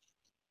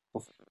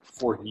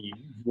before he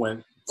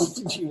went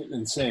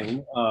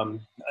insane.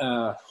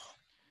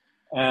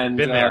 And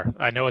been there.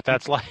 I know what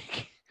that's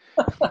like.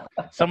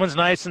 Someone's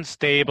nice and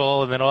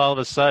stable, and then all of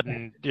a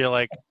sudden you're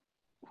like,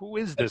 who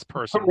is this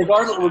person?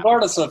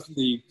 Regardless of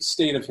the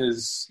state of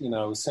his,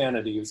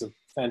 sanity, he was a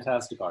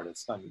fantastic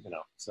artist.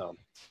 So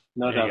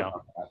no doubt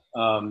about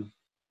that.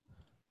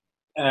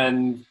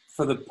 And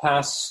for the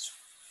past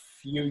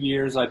few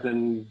years, I've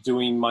been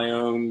doing my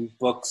own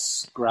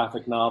books,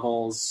 graphic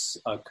novels.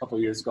 A couple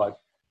of years ago, I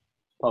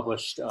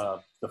published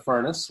The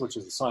Furnace, which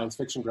is a science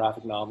fiction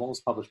graphic novel. It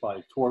was published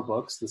by Tor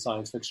Books, the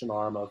science fiction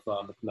arm of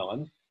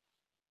Macmillan.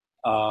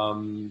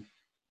 And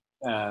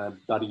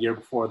about a year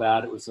before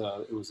that, it was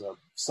a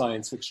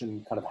science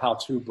fiction kind of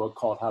how-to book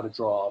called How to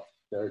Draw.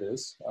 There it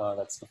is.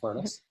 That's The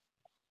Furnace.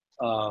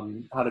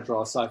 How to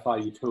Draw Sci-Fi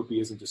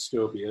Utopias and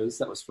Dystopias.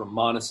 That was from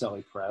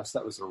Monticelli Press.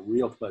 That was a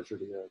real pleasure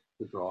to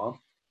draw.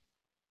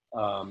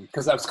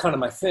 Because that was kind of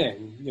my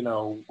thing,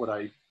 what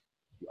I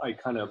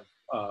kind of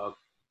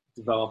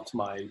developed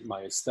my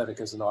aesthetic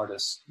as an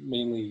artist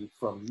mainly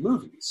from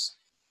movies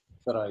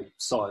that I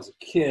saw as a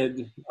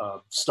kid.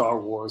 Star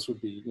Wars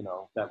would be,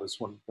 that was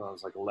when I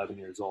was like 11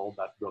 years old.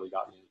 That really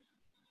got me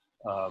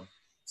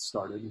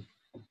started.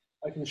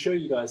 I can show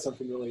you guys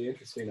something really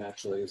interesting,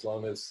 actually, as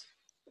long as...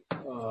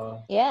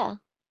 yeah.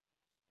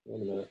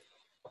 Wait a minute.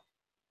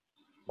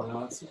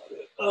 No, that's not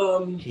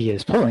it. He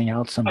is pulling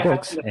out some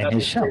books in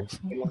his shelves.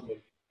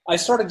 I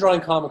started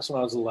drawing comics when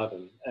I was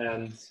 11,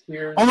 and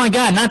here's... Oh my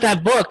God, not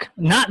that book.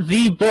 Not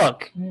the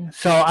book.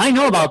 So I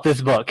know about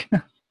this book.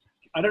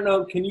 I don't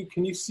know, can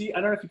you see,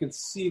 I don't know if you can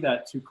see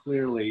that too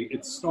clearly.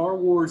 It's Star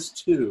Wars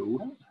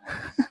 2.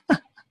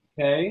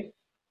 Okay.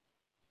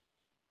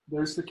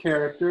 There's the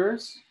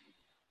characters,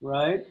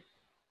 right?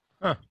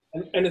 Huh.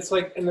 And it's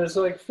like, and there's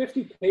like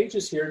 50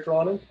 pages here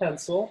drawn in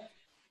pencil,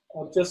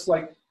 just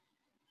like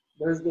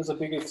there's a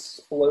big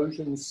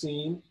explosion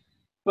scene.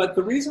 But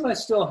the reason I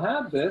still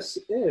have this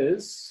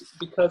is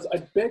because I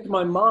begged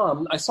my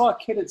mom. I saw a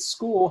kid at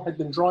school had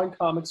been drawing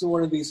comics in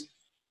one of these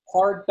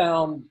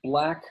hardbound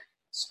black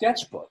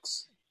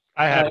sketchbooks.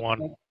 I had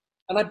one.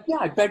 And I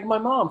begged my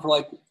mom for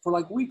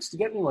like weeks to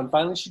get me one.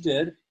 Finally, she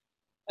did,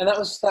 and that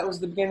was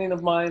the beginning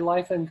of my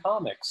life in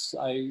comics.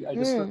 I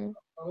just started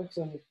comics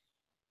and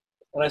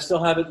I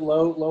still have it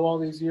low all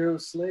these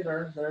years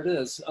later. There it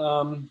is.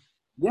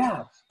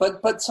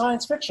 But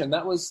science fiction,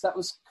 that was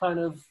kind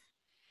of,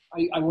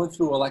 I went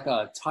through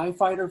a TIE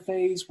fighter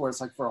phase where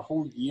it's like for a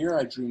whole year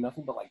I drew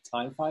nothing but like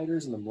TIE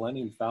fighters and the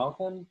Millennium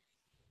Falcon,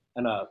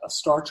 and a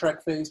Star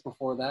Trek phase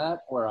before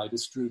that where I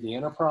just drew the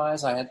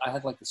Enterprise. I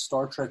had like the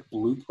Star Trek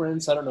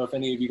blueprints. I don't know if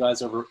any of you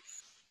guys ever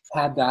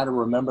had that or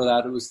remember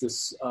that. It was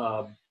this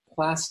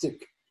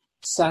plastic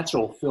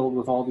satchel filled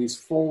with all these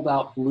fold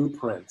out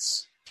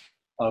blueprints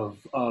of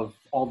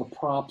all the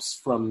props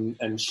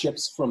and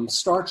ships from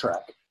Star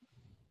Trek.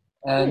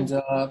 And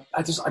I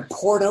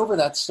poured over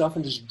that stuff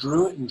and just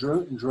drew it and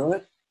drew it and drew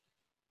it.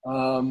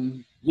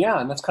 And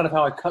that's kind of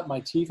how I cut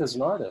my teeth as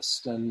an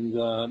artist.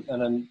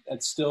 And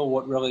it's still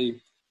what really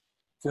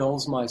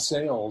fills my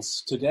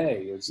sales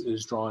today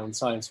is drawing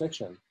science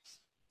fiction.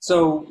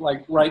 So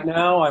like right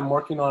now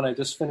I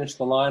just finished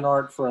the line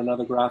art for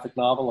another graphic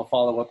novel, a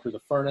follow-up to The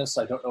Furnace.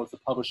 I don't know what the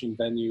publishing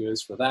venue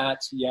is for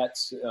that yet.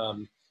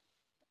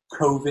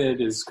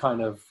 COVID is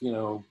kind of,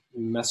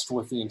 messed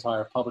with the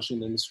entire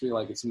publishing industry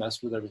like it's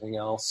messed with everything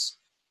else.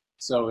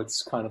 So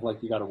it's kind of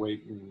like you got to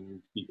wait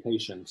and be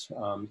patient.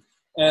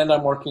 And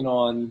I'm working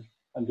on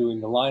I'm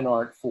doing the line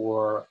art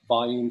for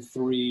Volume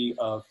 3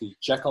 of the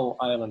Jekyll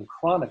Island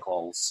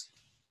Chronicles,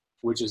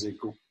 which is a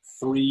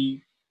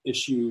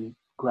 3-issue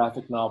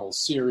graphic novel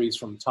series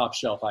from Top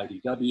Shelf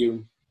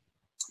IDW,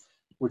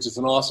 which is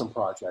an awesome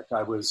project.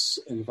 I was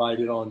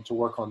invited on to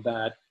work on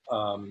that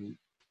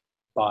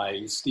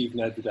by Steve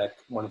Nedvedek,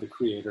 one of the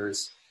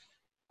creators,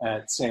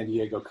 at San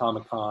Diego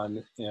Comic-Con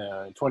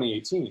in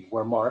 2018,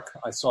 where, Mark,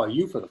 I saw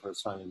you for the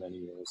first time in many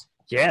years.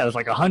 Yeah, it was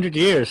like 100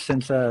 years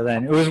since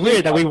then. It was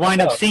weird that we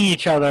wind up seeing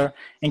each other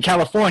in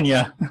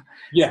California.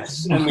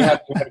 Yes, and we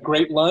had a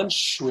great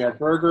lunch. We had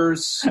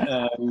burgers,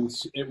 and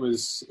it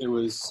was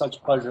such a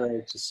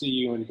pleasure to see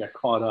you and get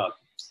caught up.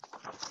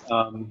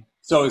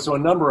 So a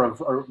number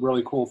of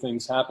really cool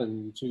things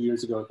happened 2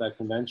 years ago at that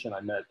convention.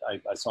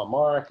 I saw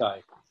Mark.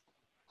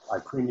 I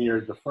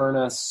premiered The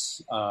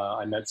Furnace.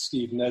 I met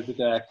Steve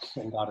Nedvedek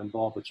and got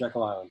involved with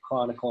Jekyll Island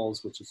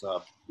Chronicles, which is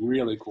a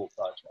really cool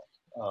project.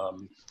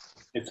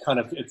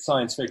 It's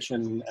science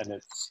fiction, and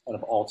it's kind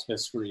of alt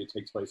history. It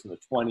takes place in the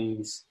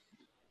 20s,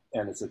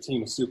 and it's a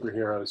team of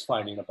superheroes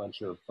fighting a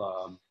bunch of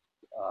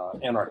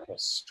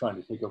anarchists trying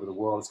to take over the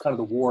world. It's kind of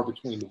the war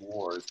between the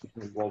wars,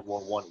 between World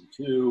War I and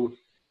II,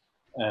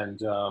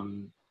 and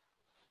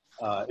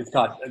it's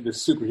got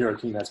this superhero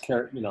team has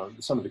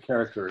some of the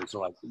characters are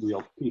like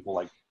real people,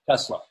 like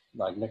Tesla,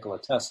 like Nikola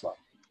Tesla,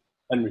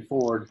 Henry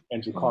Ford,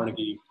 Andrew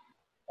Carnegie,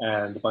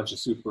 and a bunch of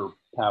super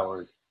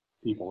powered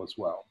people as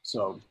well.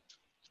 So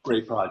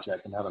great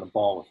project. I'm having a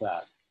ball with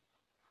that.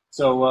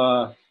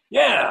 So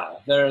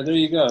there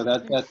you go.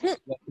 That's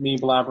me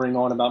blabbering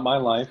on about my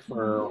life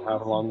for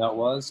however long that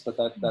was, but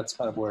that's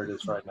kind of where it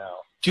is right now.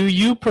 Do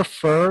you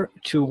prefer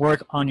to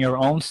work on your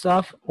own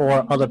stuff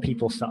or other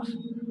people's stuff?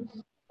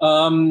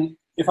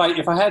 If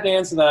I had to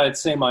answer that, I'd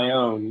say my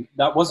own.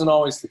 That wasn't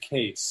always the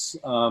case.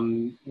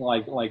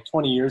 Like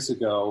 20 years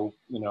ago,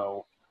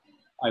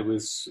 I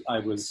was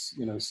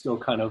still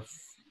kind of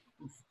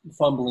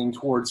fumbling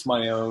towards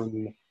my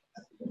own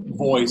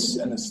voice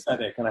and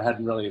aesthetic, and I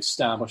hadn't really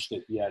established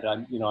it yet.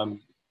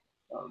 I'm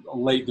a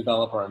late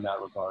developer in that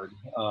regard.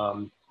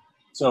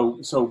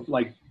 So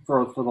like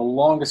for the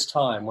longest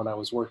time when I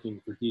was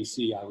working for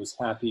DC, I was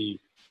happy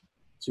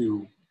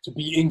to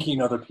be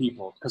inking other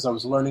people because I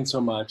was learning so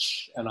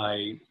much and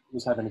I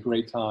was having a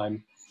great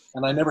time,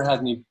 and I never had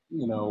any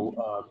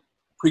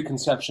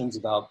preconceptions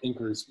about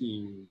inkers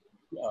being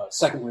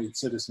second-rate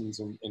citizens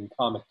in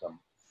comicdom.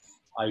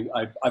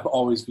 I've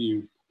always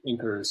viewed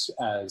inkers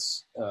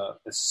as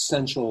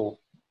essential,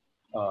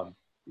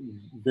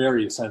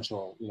 very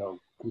essential,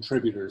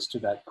 contributors to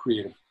that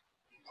creative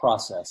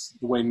process,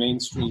 the way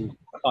mainstream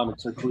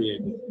comics are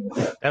created.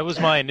 That was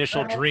my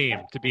initial dream,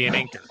 to be an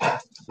inker.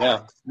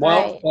 Yeah.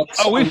 Well,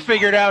 we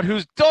figured out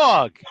whose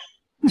dog.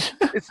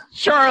 It's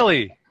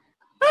Charlie.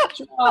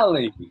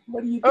 Charlie,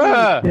 what are you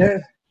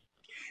doing?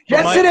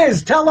 Yes, it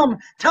is. Tell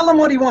him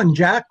what he won,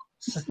 Jack.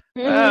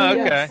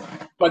 Okay.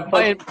 But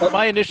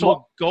my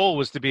initial goal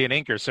was to be an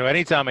inker. So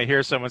anytime I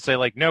hear someone say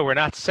like, "No, we're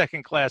not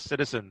second-class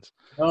citizens."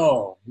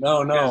 No.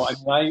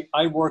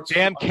 I worked.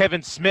 Damn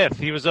Kevin Smith.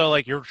 He was all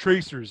like, "You're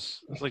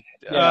tracers." It's like,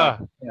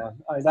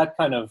 that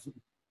kind of.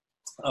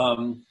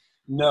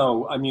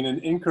 No, I mean, an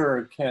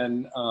inker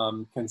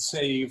can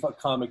save a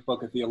comic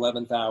book at the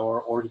 11th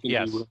hour, or he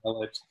can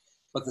derail it.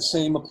 But the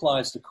same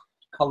applies to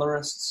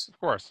colorists, of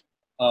course,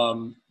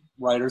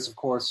 writers, of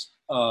course,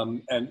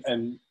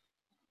 and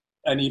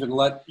even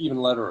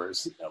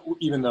letterers.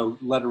 Even though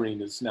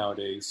lettering is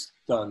nowadays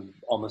done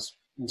almost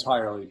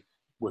entirely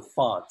with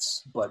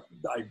fonts, but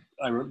I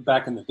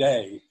back in the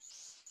day,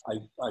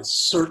 I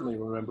certainly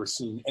remember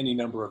seeing any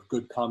number of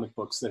good comic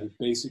books that had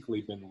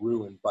basically been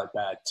ruined by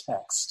bad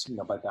text,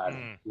 by bad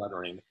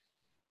lettering.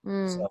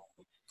 So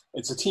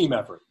it's a team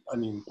effort. I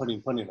mean,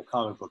 putting a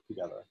comic book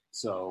together.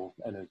 So,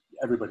 and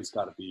everybody's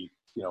got to be,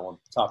 on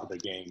top of their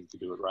game to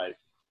do it right.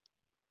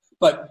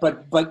 But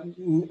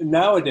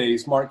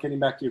nowadays, Mark, getting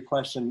back to your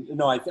question,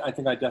 no, I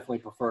think I definitely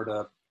prefer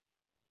to,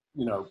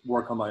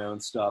 work on my own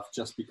stuff,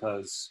 just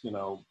because,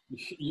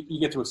 you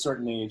get to a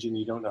certain age and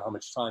you don't know how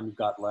much time you've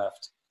got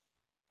left.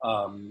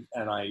 And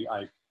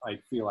I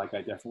feel like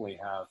I definitely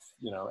have,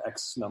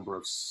 X number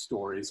of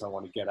stories I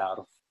want to get out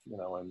of,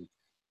 and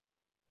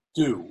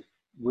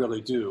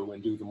really do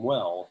them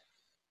well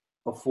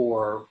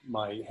before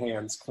my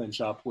hands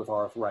clinch up with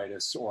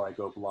arthritis or I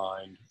go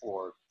blind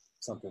or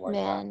something like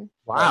that.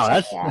 Wow,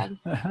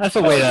 that's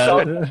a way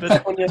to...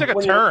 It took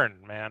a turn,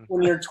 man.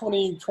 When you're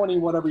 20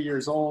 whatever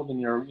years old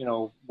and you're,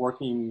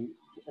 working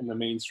in the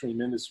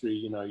mainstream industry,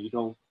 you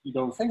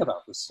don't think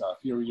about this stuff.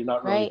 You're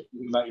not really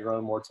thinking about your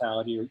own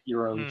mortality or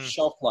your own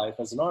shelf life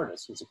as an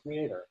artist, as a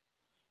creator.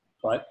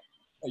 But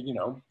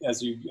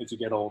as you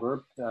get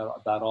older,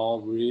 that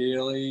all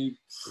really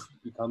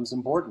becomes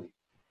important.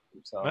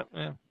 So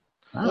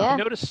I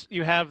notice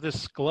you have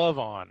this glove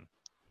on,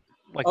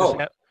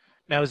 this.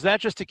 Now, is that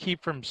just to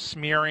keep from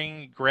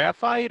smearing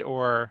graphite,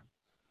 or?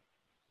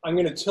 I'm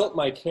going to tilt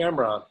my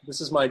camera.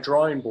 This is my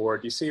drawing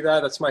board. You see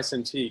that? That's my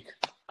Cintiq.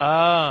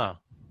 Ah.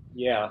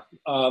 Yeah.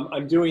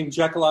 I'm doing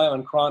Jekyll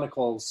Island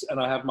Chronicles, and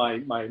I have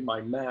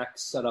my Mac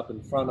set up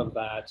in front of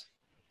that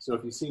So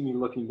if you see me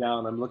looking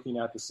down, I'm looking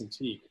at the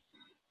Cintiq.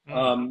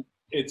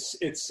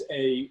 It's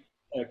a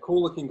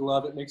cool-looking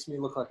glove. It makes me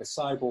look like a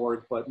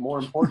cyborg, but more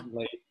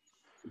importantly,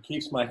 it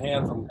keeps my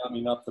hand from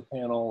gumming up the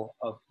panel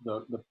of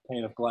the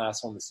pane of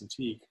glass on the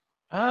Cintiq.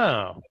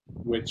 Oh.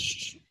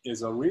 Which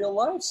is a real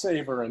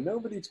lifesaver, and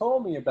nobody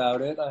told me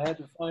about it. I had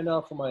to find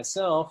out for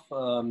myself.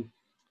 So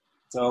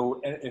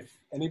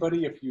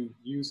if you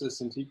use a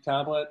Cintiq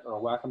tablet or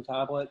a Wacom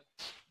tablet,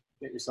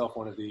 get yourself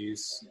one of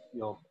these.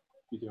 You'll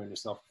be doing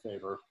yourself a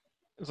favor.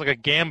 It's like a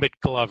Gambit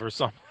glove or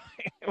something.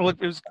 It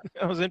was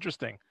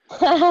interesting.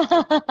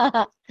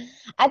 I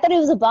thought he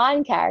was a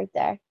Bond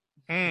character.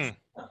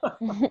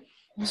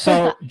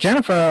 So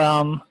Jennifer,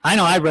 I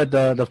know I read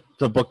the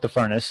book The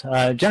Furnace.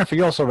 Jennifer,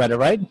 you also read it,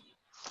 right?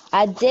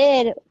 I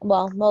did.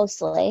 Well,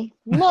 mostly,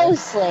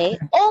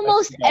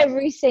 almost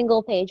every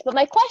single page. But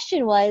my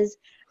question was,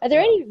 are there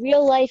any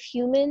real life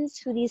humans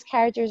who these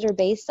characters are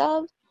based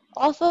off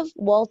of,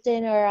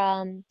 Walton or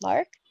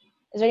Mark?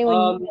 Is there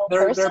anyone you know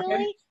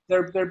personally?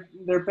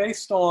 They're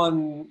based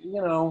on,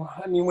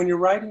 I mean, when you're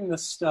writing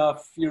this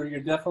stuff, you're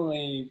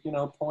definitely,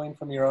 pulling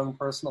from your own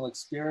personal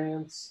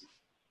experience.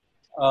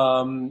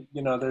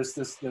 There's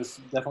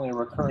definitely a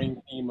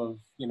recurring theme of,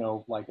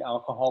 like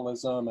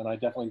alcoholism, and I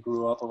definitely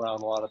grew up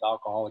around a lot of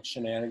alcoholic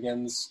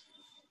shenanigans.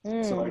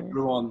 So I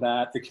grew on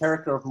that. The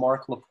character of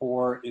Mark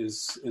Lepore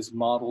is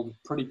modeled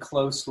pretty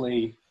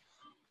closely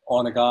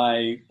on a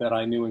guy that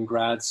I knew in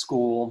grad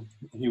school.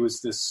 He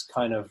was this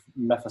kind of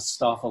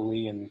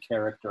Mephistophelian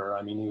character.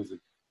 I mean, he was a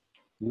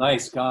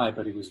nice guy,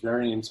 but he was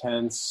very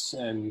intense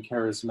and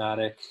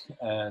charismatic,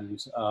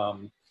 and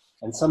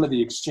some of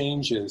the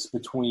exchanges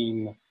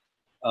between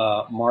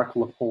Mark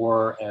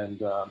Lepore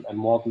and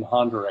Walton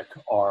Honderich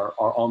are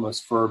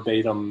almost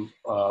verbatim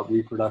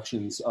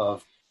reproductions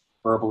of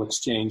verbal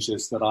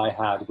exchanges that I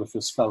had with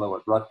this fellow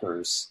at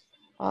Rutgers.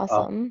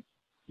 Awesome.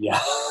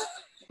 Yeah.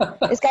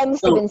 This guy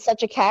must have been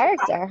such a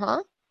character,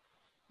 huh?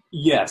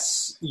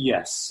 Yes.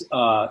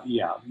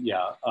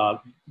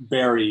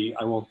 Barry,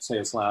 I won't say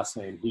his last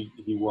name.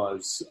 He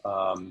was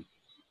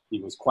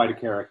quite a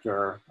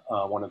character.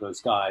 One of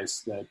those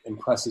guys that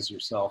impresses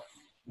himself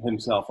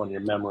on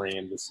your memory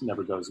and just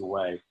never goes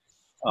away.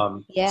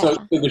 So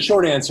the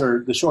short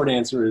answer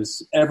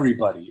is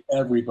everybody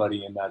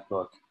in that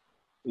book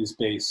is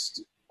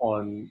based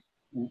on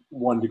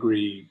one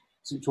degree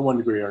to one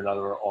degree or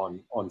another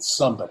on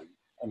somebody.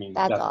 I mean,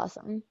 that's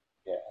awesome.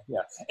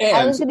 Yeah. And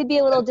I was going to be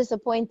a little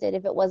disappointed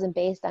if it wasn't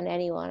based on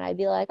anyone. I'd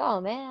be like, oh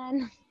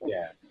man.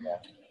 Yeah.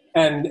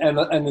 And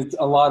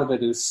a lot of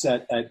it is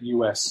set at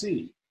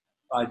USC.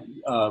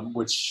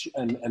 Which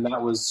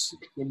that was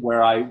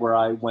where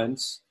I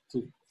went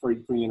for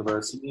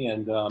university,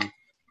 and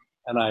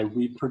I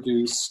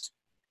reproduced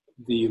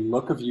the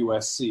look of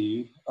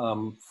USC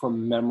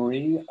from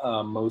memory,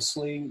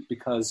 mostly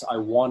because I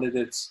wanted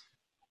it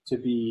to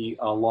be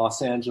a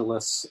Los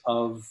Angeles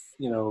of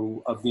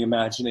the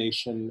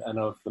imagination and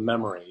of the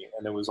memory,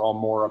 and it was all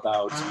more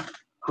about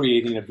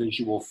creating a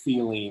visual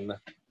feeling,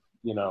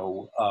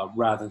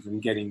 rather than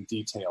getting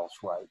details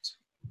right.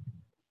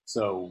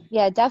 So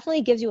yeah, it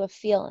definitely gives you a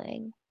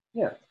feeling.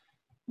 Yeah,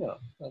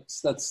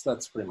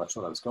 that's pretty much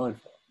what I was going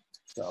for.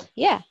 So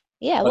yeah.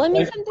 Well, I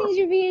mean, some things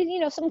you read,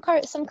 some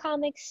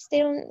comics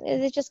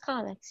it's just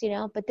comics,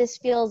 But this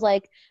feels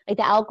like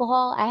the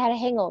alcohol. I had a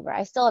hangover.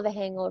 I still have a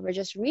hangover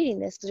just reading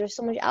this because there's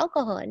so much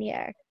alcohol in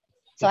here.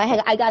 So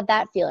I got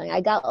that feeling. I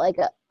got like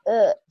a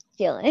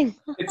feeling.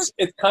 It's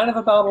kind of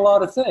about a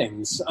lot of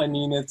things. I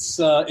mean, it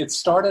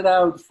started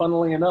out,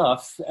 funnily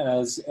enough,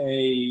 as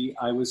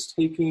I was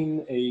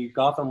taking a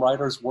Gotham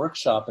Writers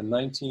Workshop in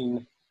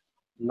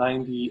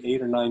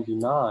 1998 or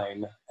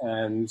 99,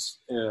 and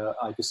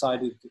I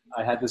decided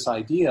I had this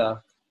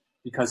idea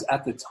because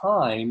at the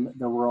time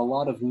there were a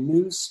lot of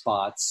news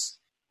spots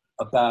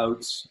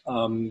about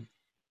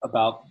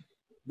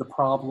the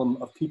problem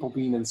of people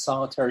being in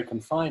solitary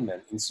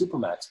confinement in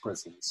supermax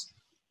prisons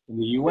in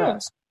the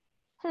U.S.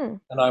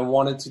 And I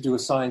wanted to do a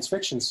science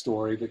fiction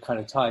story that kind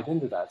of tied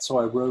into that. So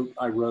I wrote.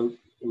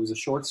 It was a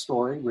short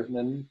story written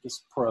in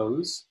just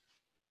prose,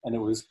 and it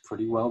was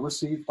pretty well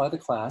received by the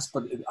class.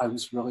 But I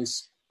was really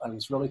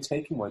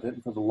taken with it,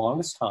 and for the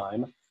longest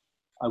time,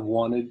 I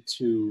wanted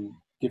to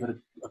give it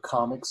a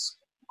comics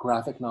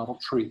graphic novel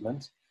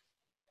treatment.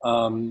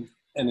 And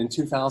in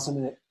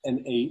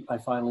 2008, I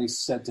finally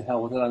said, to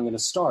hell with it, I'm going to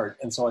start.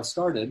 And so I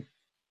started,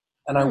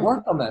 and I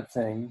worked on that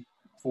thing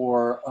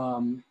for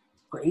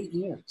 8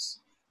 years.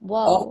 Whoa.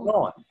 Off and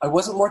on. I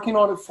wasn't working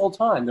on it full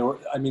time.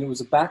 It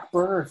was a back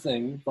burner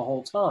thing the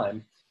whole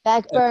time.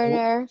 Back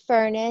burner,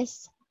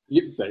 furnace.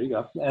 Yep, there you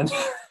go. And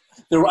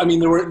there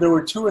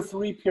were 2 or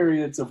 3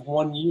 periods of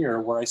 1 year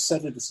where I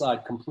set it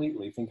aside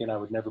completely, thinking I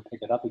would never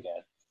pick it up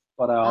again.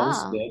 But I always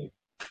did.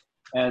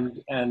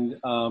 And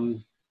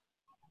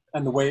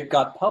the way it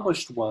got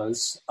published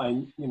was,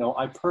 I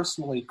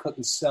personally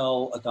couldn't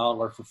sell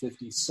 $1 for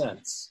 50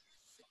 cents.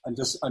 I'm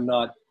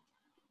not.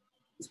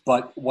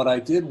 But what I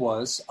did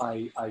was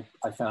I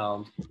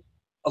found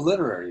a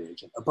literary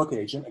agent, a book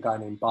agent, a guy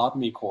named Bob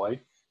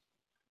Mikoy,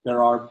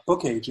 there are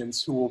book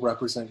agents who will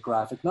represent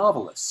graphic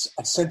novelists.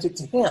 I sent it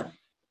to him.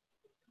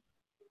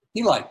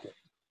 He liked it.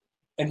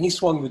 And he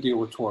swung the deal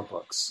with Tor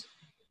Books.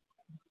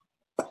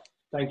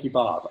 Thank you,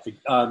 Bob.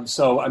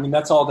 So, I mean,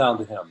 that's all down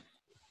to him.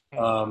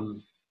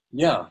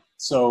 Yeah.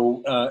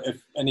 So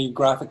if any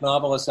graphic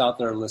novelists out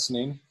there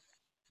listening,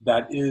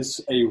 that is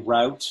a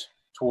route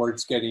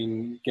towards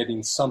getting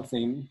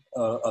something,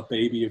 a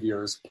baby of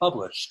yours,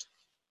 published.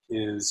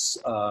 Is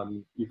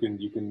you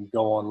can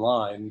go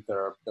online.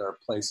 There are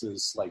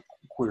places like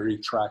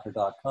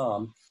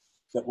querytracker.com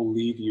that will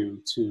lead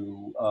you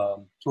to a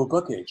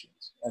book agent,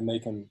 and they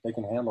can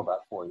handle that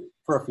for you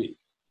for a fee,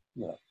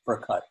 for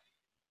a cut.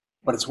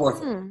 But it's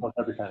worth it, worth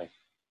every penny.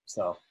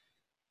 So,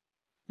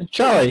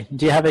 Charlie,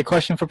 do you have a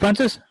question for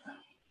Prentice?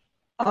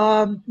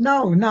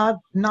 No,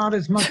 not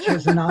as much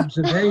as an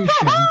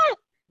observation.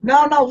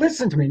 No,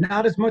 listen to me.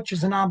 Not as much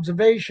as an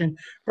observation.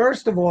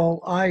 First of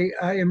all, I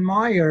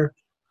admire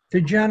the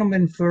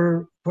gentleman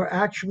for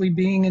actually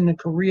being in the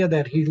career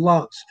that he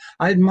loves.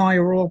 I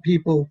admire all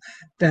people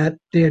that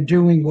they're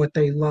doing what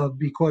they love,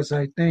 because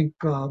I think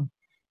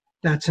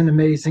that's an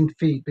amazing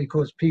feat,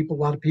 because a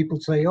lot of people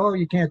say, oh,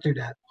 you can't do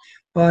that.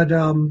 But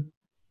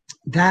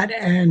that,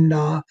 and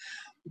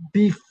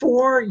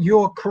before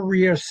your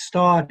career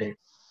started,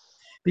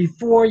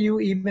 before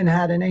you even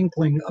had an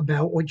inkling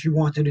about what you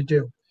wanted to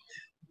do,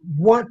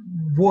 what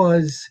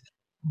was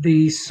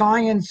the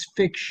science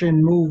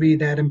fiction movie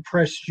that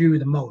impressed you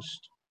the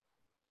most?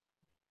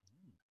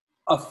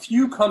 A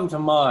few come to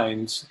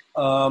mind,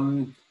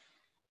 and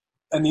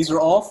these are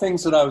all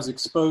things that I was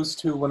exposed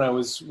to when I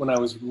was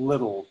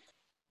little.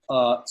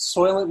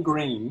 Soylent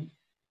Green.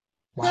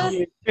 Wow.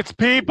 It's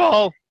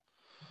people.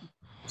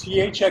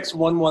 THX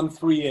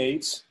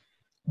 1138.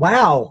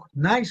 Wow,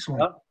 nice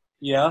one.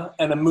 Yeah,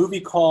 and a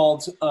movie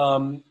called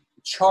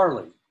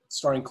Charlie,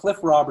 starring Cliff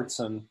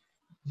Robertson,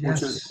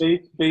 yes. Which is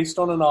based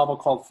on a novel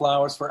called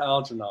Flowers for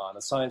Algernon,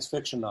 a science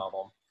fiction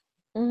novel.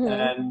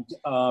 And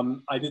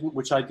I did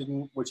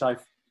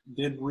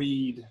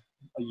read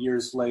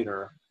years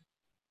later.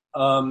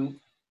 And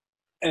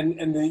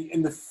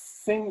the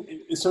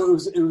thing, so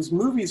it was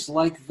movies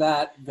like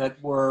that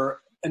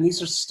were, and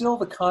these are still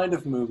the kind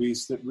of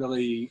movies that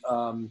really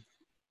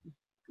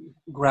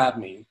grab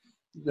me.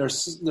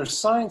 There's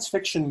science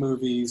fiction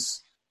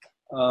movies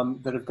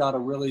that have got a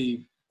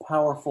really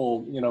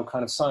powerful,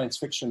 kind of science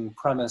fiction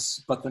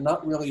premise, but they're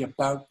not really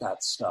about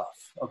that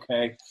stuff.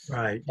 Okay,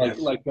 right?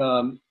 Like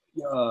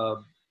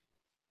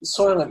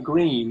Soylent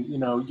Green.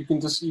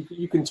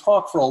 You can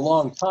talk for a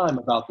long time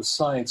about the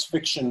science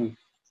fiction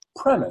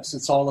premise.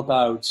 It's all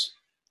about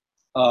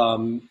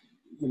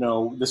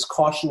this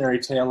cautionary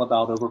tale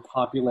about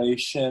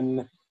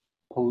overpopulation,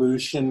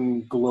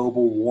 pollution,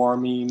 global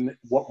warming,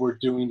 what we're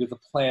doing to the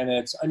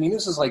planet. I mean,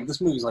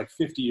 this movie's like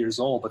 50 years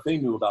old, but they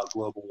knew about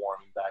global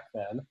warming back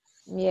then.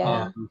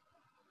 Yeah.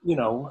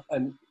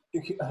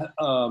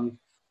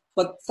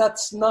 But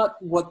that's not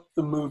what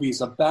the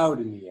movie's about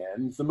in the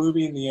end. The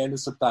movie in the end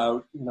is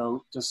about,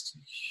 just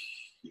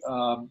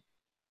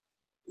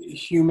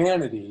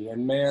humanity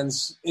and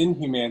man's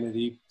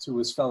inhumanity to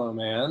his fellow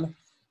man.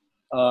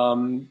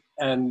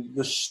 And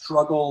the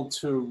struggle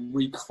to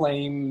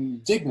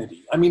reclaim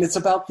dignity. I mean, it's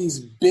about these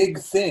big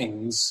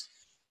things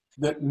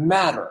that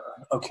matter,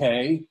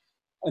 okay?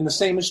 And the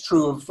same is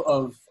true of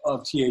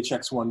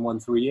THX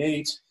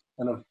 1138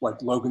 and of like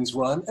Logan's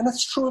Run, and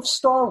it's true of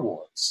Star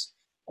Wars.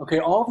 Okay,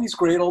 all these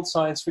great old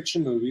science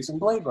fiction movies and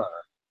Blade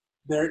Runner,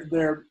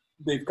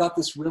 they've got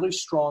this really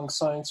strong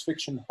science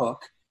fiction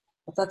hook,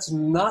 but that's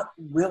not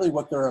really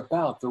what they're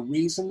about. The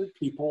reason that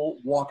people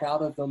walk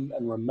out of them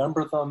and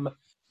remember them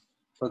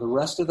for the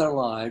rest of their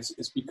lives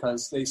is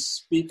because they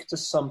speak to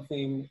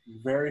something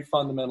very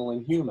fundamental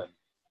and human,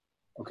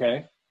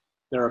 okay?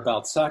 They're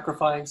about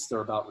sacrifice,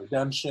 they're about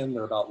redemption,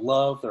 they're about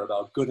love, they're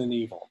about good and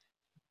evil.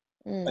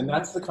 And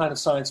that's the kind of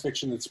science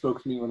fiction that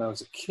spoke to me when I was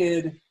a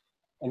kid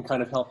and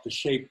kind of helped to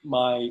shape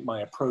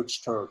my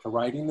approach to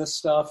writing this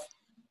stuff.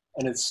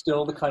 And it's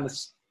still the kind of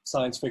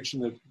science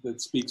fiction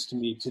that speaks to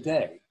me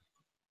today.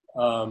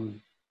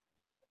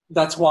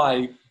 That's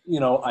why,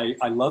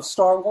 I love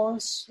Star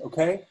Wars,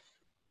 okay?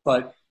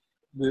 But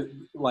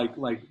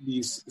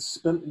these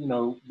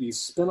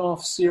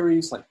spin-off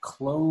series like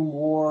Clone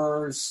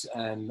Wars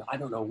and I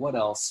don't know what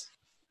else,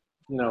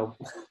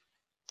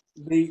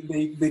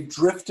 they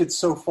drifted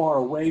so far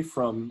away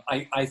from,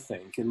 I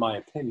think, in my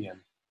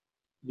opinion,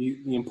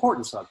 the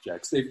important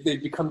subjects.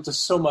 They've become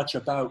just so much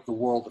about the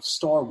world of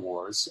Star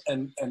Wars,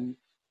 and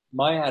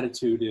my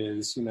attitude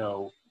is,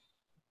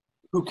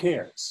 who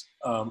cares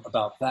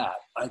about that?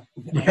 I'd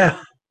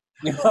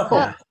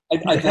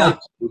like to,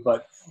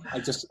 but I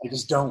just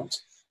don't.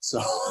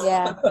 So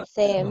yeah,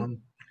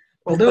 same.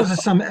 Well, those are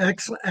some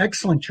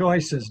excellent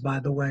choices, by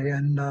the way.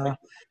 And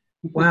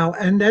wow.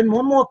 And then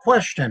one more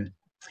question: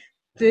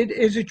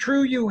 is it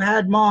true you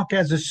had Mark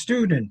as a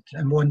student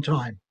at one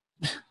time?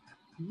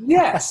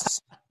 Yes.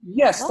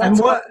 That's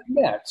what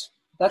we met.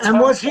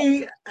 Was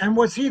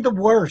he the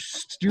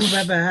worst you've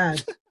ever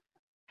had?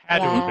 Had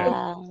to have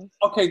been.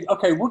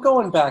 Okay, we're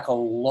going back a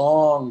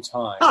long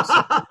time.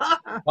 So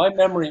my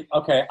memory.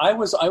 Okay, I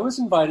was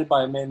invited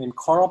by a man named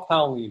Carl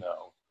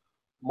Paolino.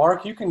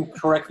 Mark, you can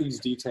correct these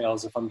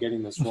details if I'm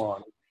getting this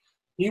wrong.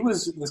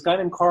 This guy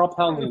named Carl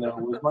Paolino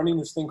was running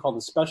this thing called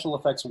the Special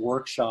Effects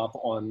Workshop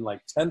on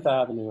like 10th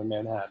Avenue in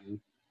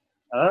Manhattan.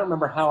 And I don't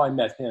remember how I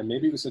met him.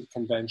 Maybe it was at a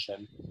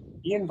convention.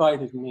 He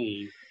invited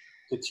me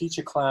to teach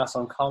a class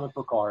on comic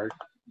book art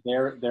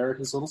there at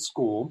his little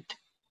school.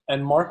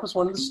 And Mark was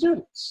one of the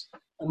students.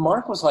 And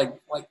Mark was like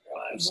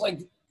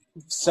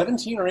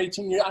 17 or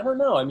 18 years. I don't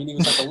know. I mean, he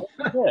was like a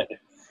little kid.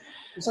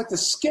 He was like the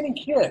skinny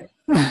kid.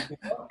 You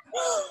know?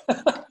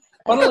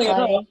 Funnily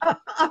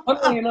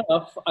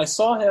enough, I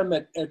saw him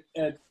at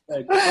Comic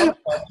Con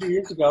 2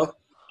 years ago,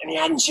 and he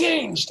hadn't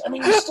changed. I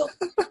mean, he's still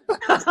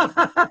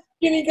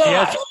skinny guy.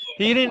 Yes,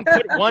 he didn't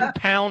put 1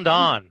 pound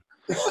on.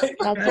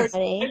 That's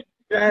funny.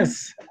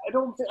 Yes. I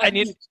don't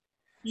think.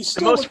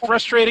 The most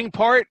frustrating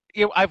part,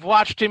 I've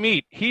watched him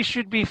eat. He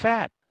should be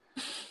fat.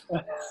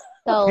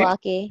 So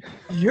lucky.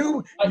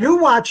 You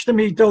watched him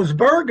eat those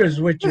burgers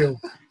with you.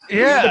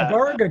 Yeah. He's the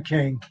Burger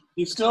King.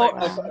 He still,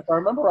 if I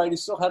remember right, he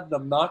still had an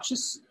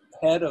obnoxious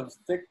head of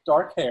thick,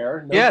 dark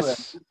hair. No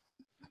Yes.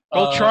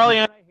 gray. Charlie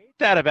and I hate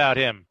that about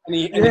him. And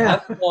he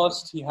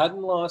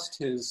hadn't lost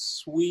his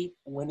sweet,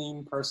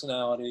 winning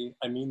personality.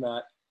 I mean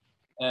that.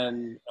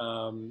 And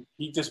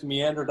he just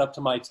meandered up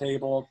to my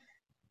table,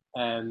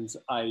 and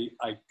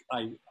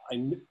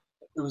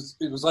it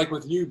was like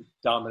with you,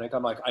 Dominic.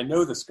 I'm like, I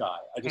know this guy.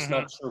 I'm just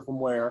not sure from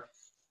where.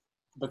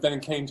 But then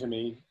it came to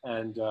me,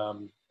 and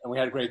we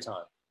had a great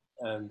time.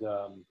 And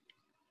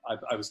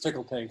I was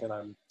tickled pink, and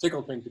I'm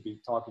tickled pink to be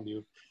talking to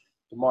you,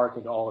 to Mark,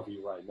 and to all of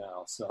you right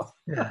now. So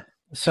yeah.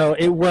 So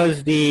it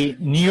was the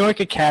New York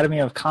Academy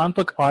of Comic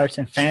Book Arts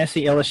and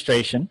Fantasy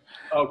Illustration.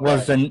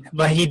 Okay.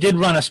 But he did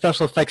run a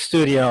special effects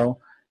studio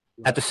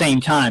at the same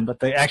time. But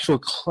the actual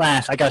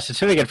class, I got a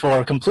certificate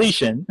for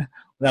completion.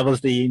 That was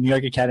the New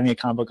York Academy of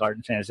Comic Book Art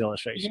and Fantasy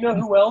Illustration. Do you know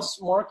who else,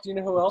 Mark? Do you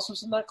know who else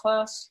was in that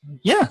class?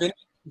 Yeah.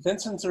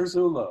 Vincent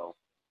Zerzullo,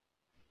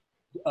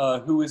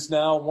 who is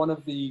now one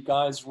of the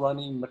guys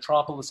running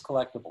Metropolis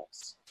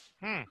Collectibles,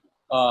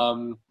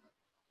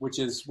 which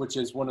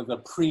is one of the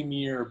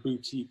premier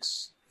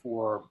boutiques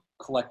for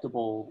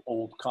collectible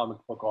old comic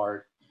book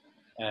art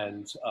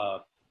and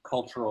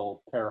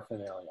cultural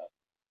paraphernalia.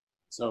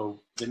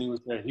 So then he was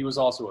there. He was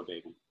also a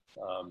baby.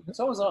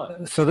 So was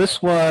I. So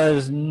this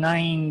was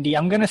 90,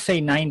 I'm going to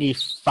say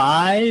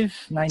 95,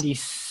 90.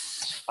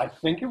 I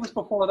think it was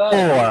before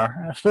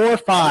that. 4 or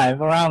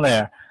 5, around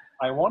there.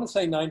 I want to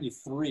say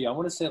 93. I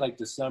want to say like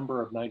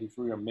December of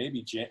 93 or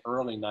maybe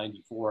early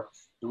 94.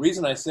 The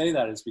reason I say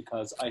that is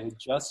because I had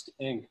just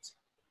inked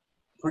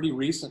pretty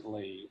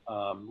recently,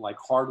 like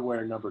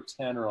hardware number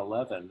 10 or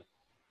 11.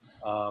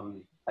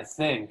 I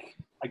think.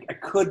 I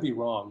could be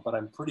wrong, but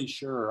I'm pretty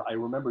sure I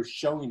remember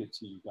showing it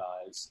to you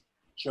guys,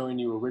 showing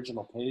you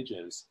original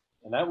pages,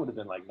 and that would have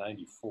been like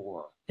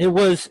 94. It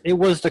was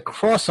the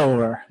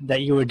crossover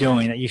that you were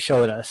doing that you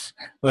showed us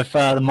with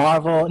the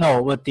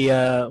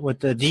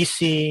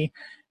DC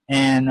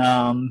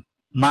and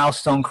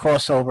Milestone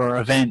crossover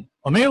event,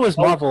 or maybe it was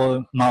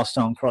Marvel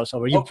Milestone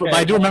crossover. But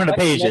I do remember the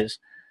pages.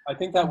 I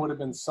think that would have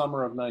been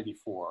summer of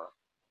 94.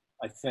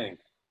 I think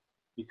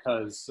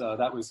because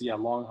that was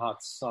Long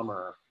Hot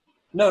Summer.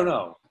 No,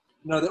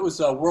 that was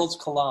Worlds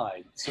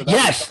Collide. So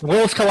yes,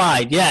 Worlds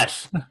Collide,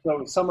 yes. So it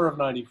was summer of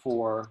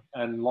 94,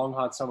 and Long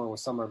Hot Summer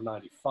was summer of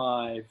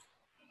 95.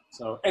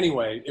 So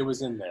anyway, it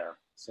was in there.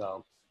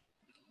 So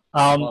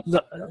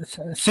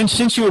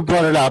since you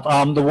brought it up,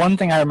 the one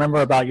thing I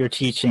remember about your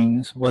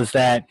teachings was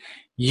that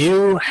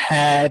you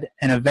had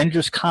an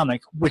Avengers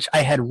comic, which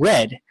I had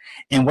read,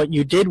 and what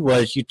you did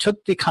was you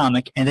took the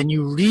comic and then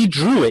you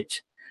redrew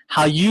it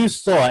how you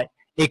thought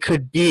it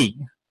could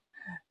be.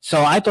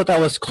 So I thought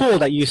that was cool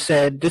that you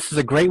said this is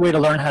a great way to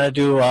learn how to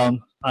do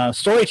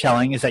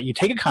storytelling, is that you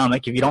take a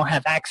comic, if you don't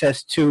have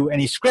access to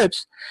any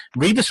scripts,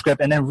 read the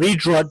script and then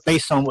redraw it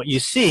based on what you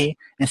see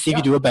and see if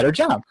you do a better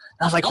job. And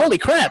I was like, holy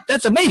crap,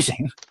 that's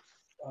amazing.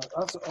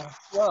 That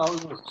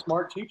was a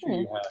smart teacher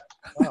you had.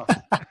 Wow.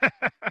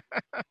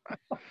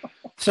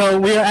 So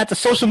we are at the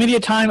social media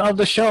time of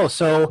the show.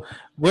 So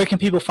where can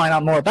people find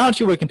out more about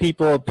you? Where can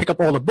people pick up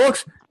all the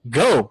books?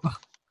 Go.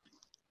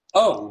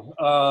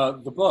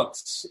 The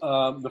books.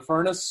 The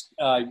Furnace,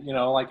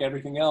 like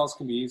everything else,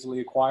 can be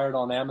easily acquired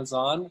on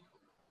Amazon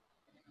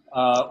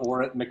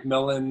or at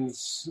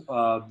Macmillan's,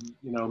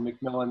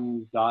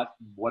 Macmillan dot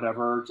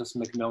whatever, just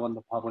Macmillan,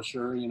 the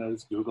publisher.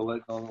 Just Google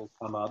it, it'll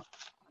come up.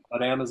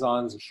 But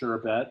Amazon is a sure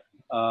bet.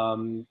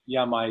 My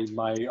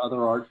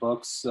other art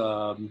books,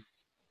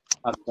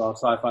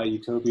 Sci-Fi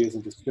Utopias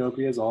and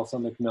Dystopias, also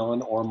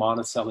Macmillan or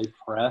Monticelli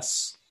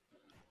Press.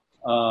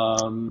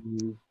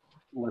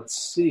 Let's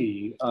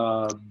see.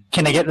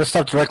 Can I get the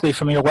stuff directly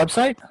from your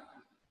website?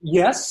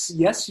 Yes,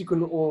 you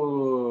can.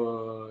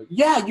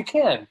 You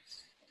can.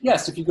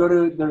 Yes, if you go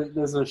to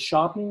there's a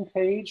shopping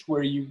page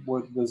where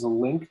there's a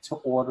link to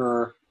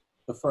order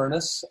The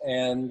Furnace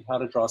and How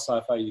to Draw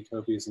Sci-Fi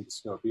Utopias and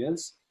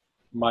Dystopias.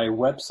 My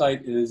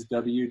website is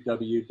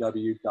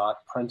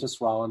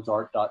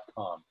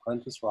www.PrenticeRollinsArt.com.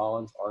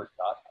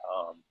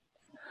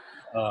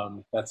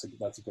 PrenticeRollinsArt.com. That's a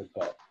good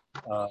bet.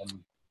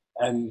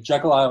 And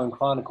Jekyll Island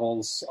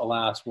Chronicles,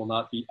 alas, will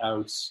not be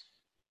out.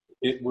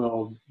 It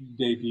will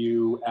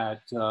debut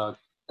at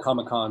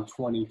Comic-Con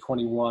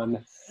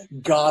 2021,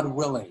 God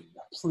willing.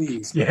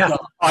 Please. Yeah. God.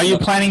 Are you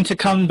planning to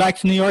come back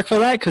to New York for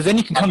that? Because then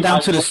you can come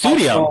down to the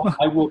studio.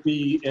 I will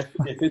be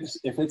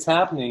if it's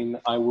happening.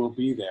 I will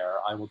be there.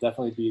 I will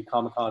definitely be at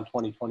Comic-Con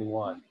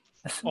 2021.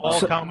 All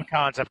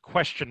Comic-Cons have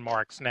question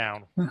marks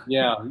now.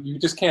 Yeah, you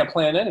just can't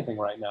plan anything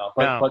right now.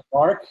 But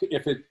Mark,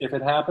 if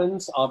it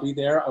happens, I'll be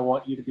there. I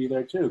want you to be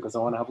there too because I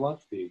want to have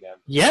lunch with you again.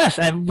 Yes,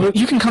 and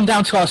you can come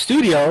down to our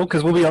studio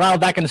because we'll be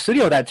allowed back in the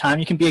studio that time.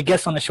 You can be a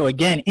guest on the show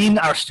again in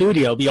our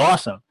studio. It'll be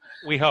awesome.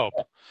 We hope.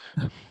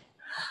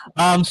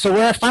 So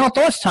we're at final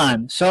thoughts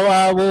time.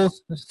 So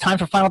it's time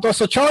for final thoughts.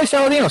 So Charlie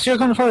Saladino, so you're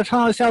coming for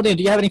Charlie Saladino.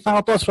 Do you have any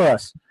final thoughts for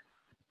us?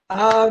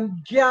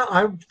 Yeah,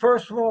 I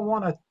first of all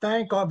want to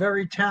thank our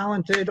very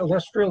talented,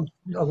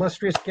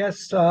 illustrious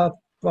guests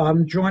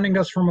joining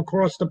us from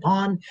across the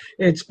pond.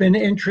 It's been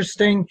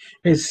interesting.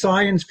 His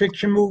science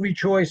fiction movie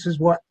choices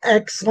were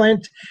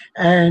excellent,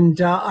 and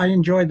I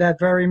enjoyed that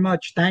very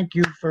much. Thank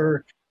you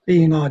for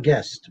being our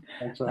guest.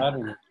 Thanks for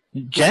having me.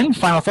 Jen,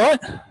 final thought?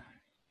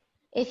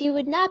 If you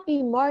would not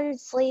be martyred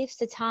slaves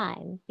to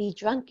time, be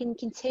drunken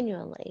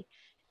continually.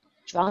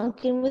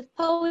 Drunken with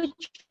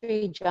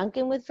poetry,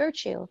 drunken with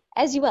virtue,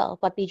 as you will,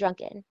 but be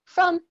drunken.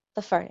 From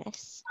the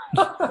furnace.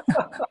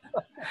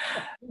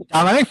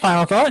 Dominic,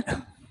 final thought?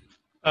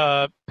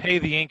 Pay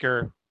the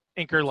inker.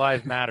 Inker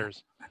Live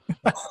matters.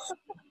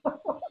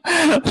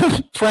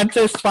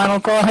 Prentice, final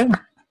thought?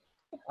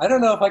 I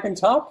don't know if I can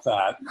top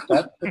that.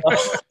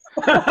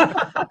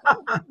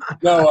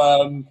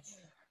 No,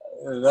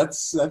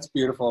 that's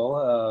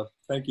beautiful.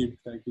 Thank you,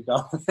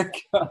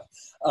 Dominic.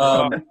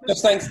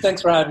 Just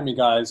thanks for having me,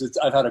 guys.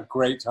 I've had a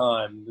great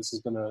time. This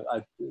has been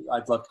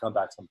I'd love to come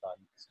back sometime.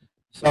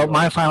 So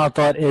my final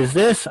thought is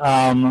this.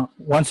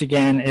 Once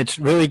again, it's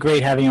really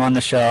great having you on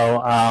the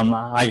show.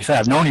 Like I said,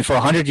 I've known you for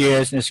 100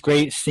 years, and it's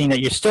great seeing that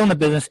you're still in the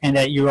business and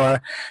that you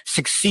are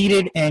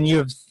succeeded and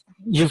you've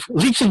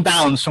leaps and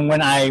bounds from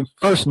when I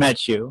first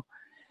met you.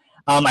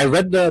 I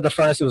read The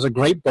Furnace. It was a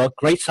great book,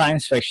 great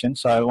science fiction.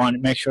 So I want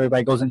to make sure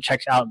everybody goes and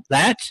checks out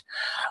that.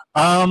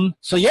 So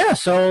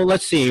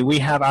let's see. We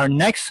have our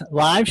next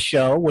live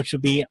show, which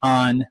will be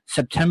on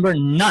September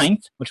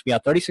 9th, which will be our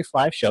 36th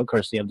live show,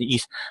 courtesy of the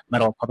East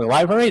Meadow Public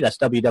Library. That's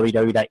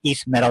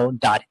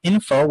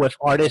www.eastmeadow.info with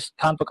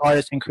comic book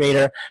artist and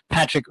creator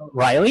Patrick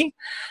Riley.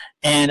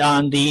 And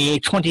on the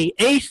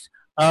 28th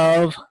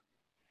of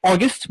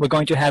August, we're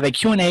going to have a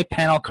Q&A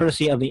panel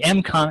courtesy of the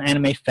MCon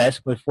Anime Fest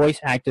with voice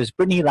actors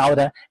Brittany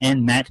Lauda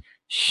and Matt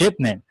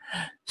Shipman.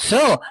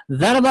 So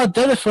that about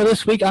does it for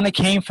this week on It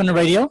Came From The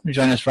Radio.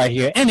 Join us right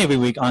here and every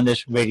week on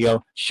this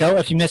radio show.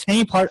 If you miss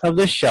any part of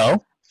this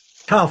show,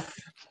 go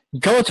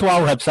to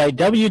our website,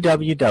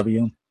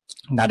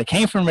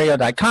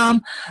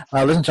 www.itcamefromradio.com.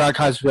 Listen to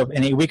archives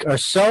in a week or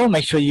so.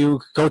 Make sure you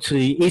go to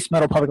the East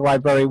Meadow Public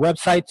Library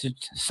website to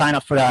sign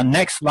up for our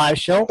next live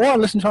show or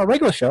listen to our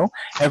regular show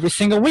every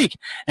single week.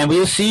 And we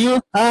will see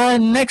you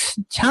next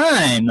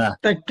time.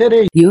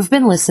 You've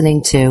been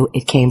listening to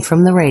It Came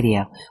From The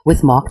Radio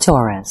with Mark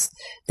Torres.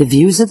 The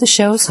views of the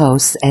show's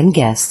hosts and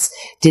guests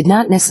did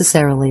not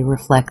necessarily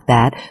reflect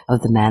that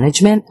of the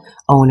management,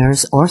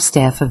 owners, or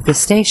staff of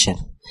this station.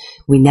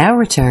 We now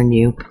return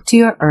you to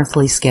your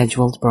earthly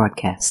scheduled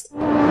broadcast.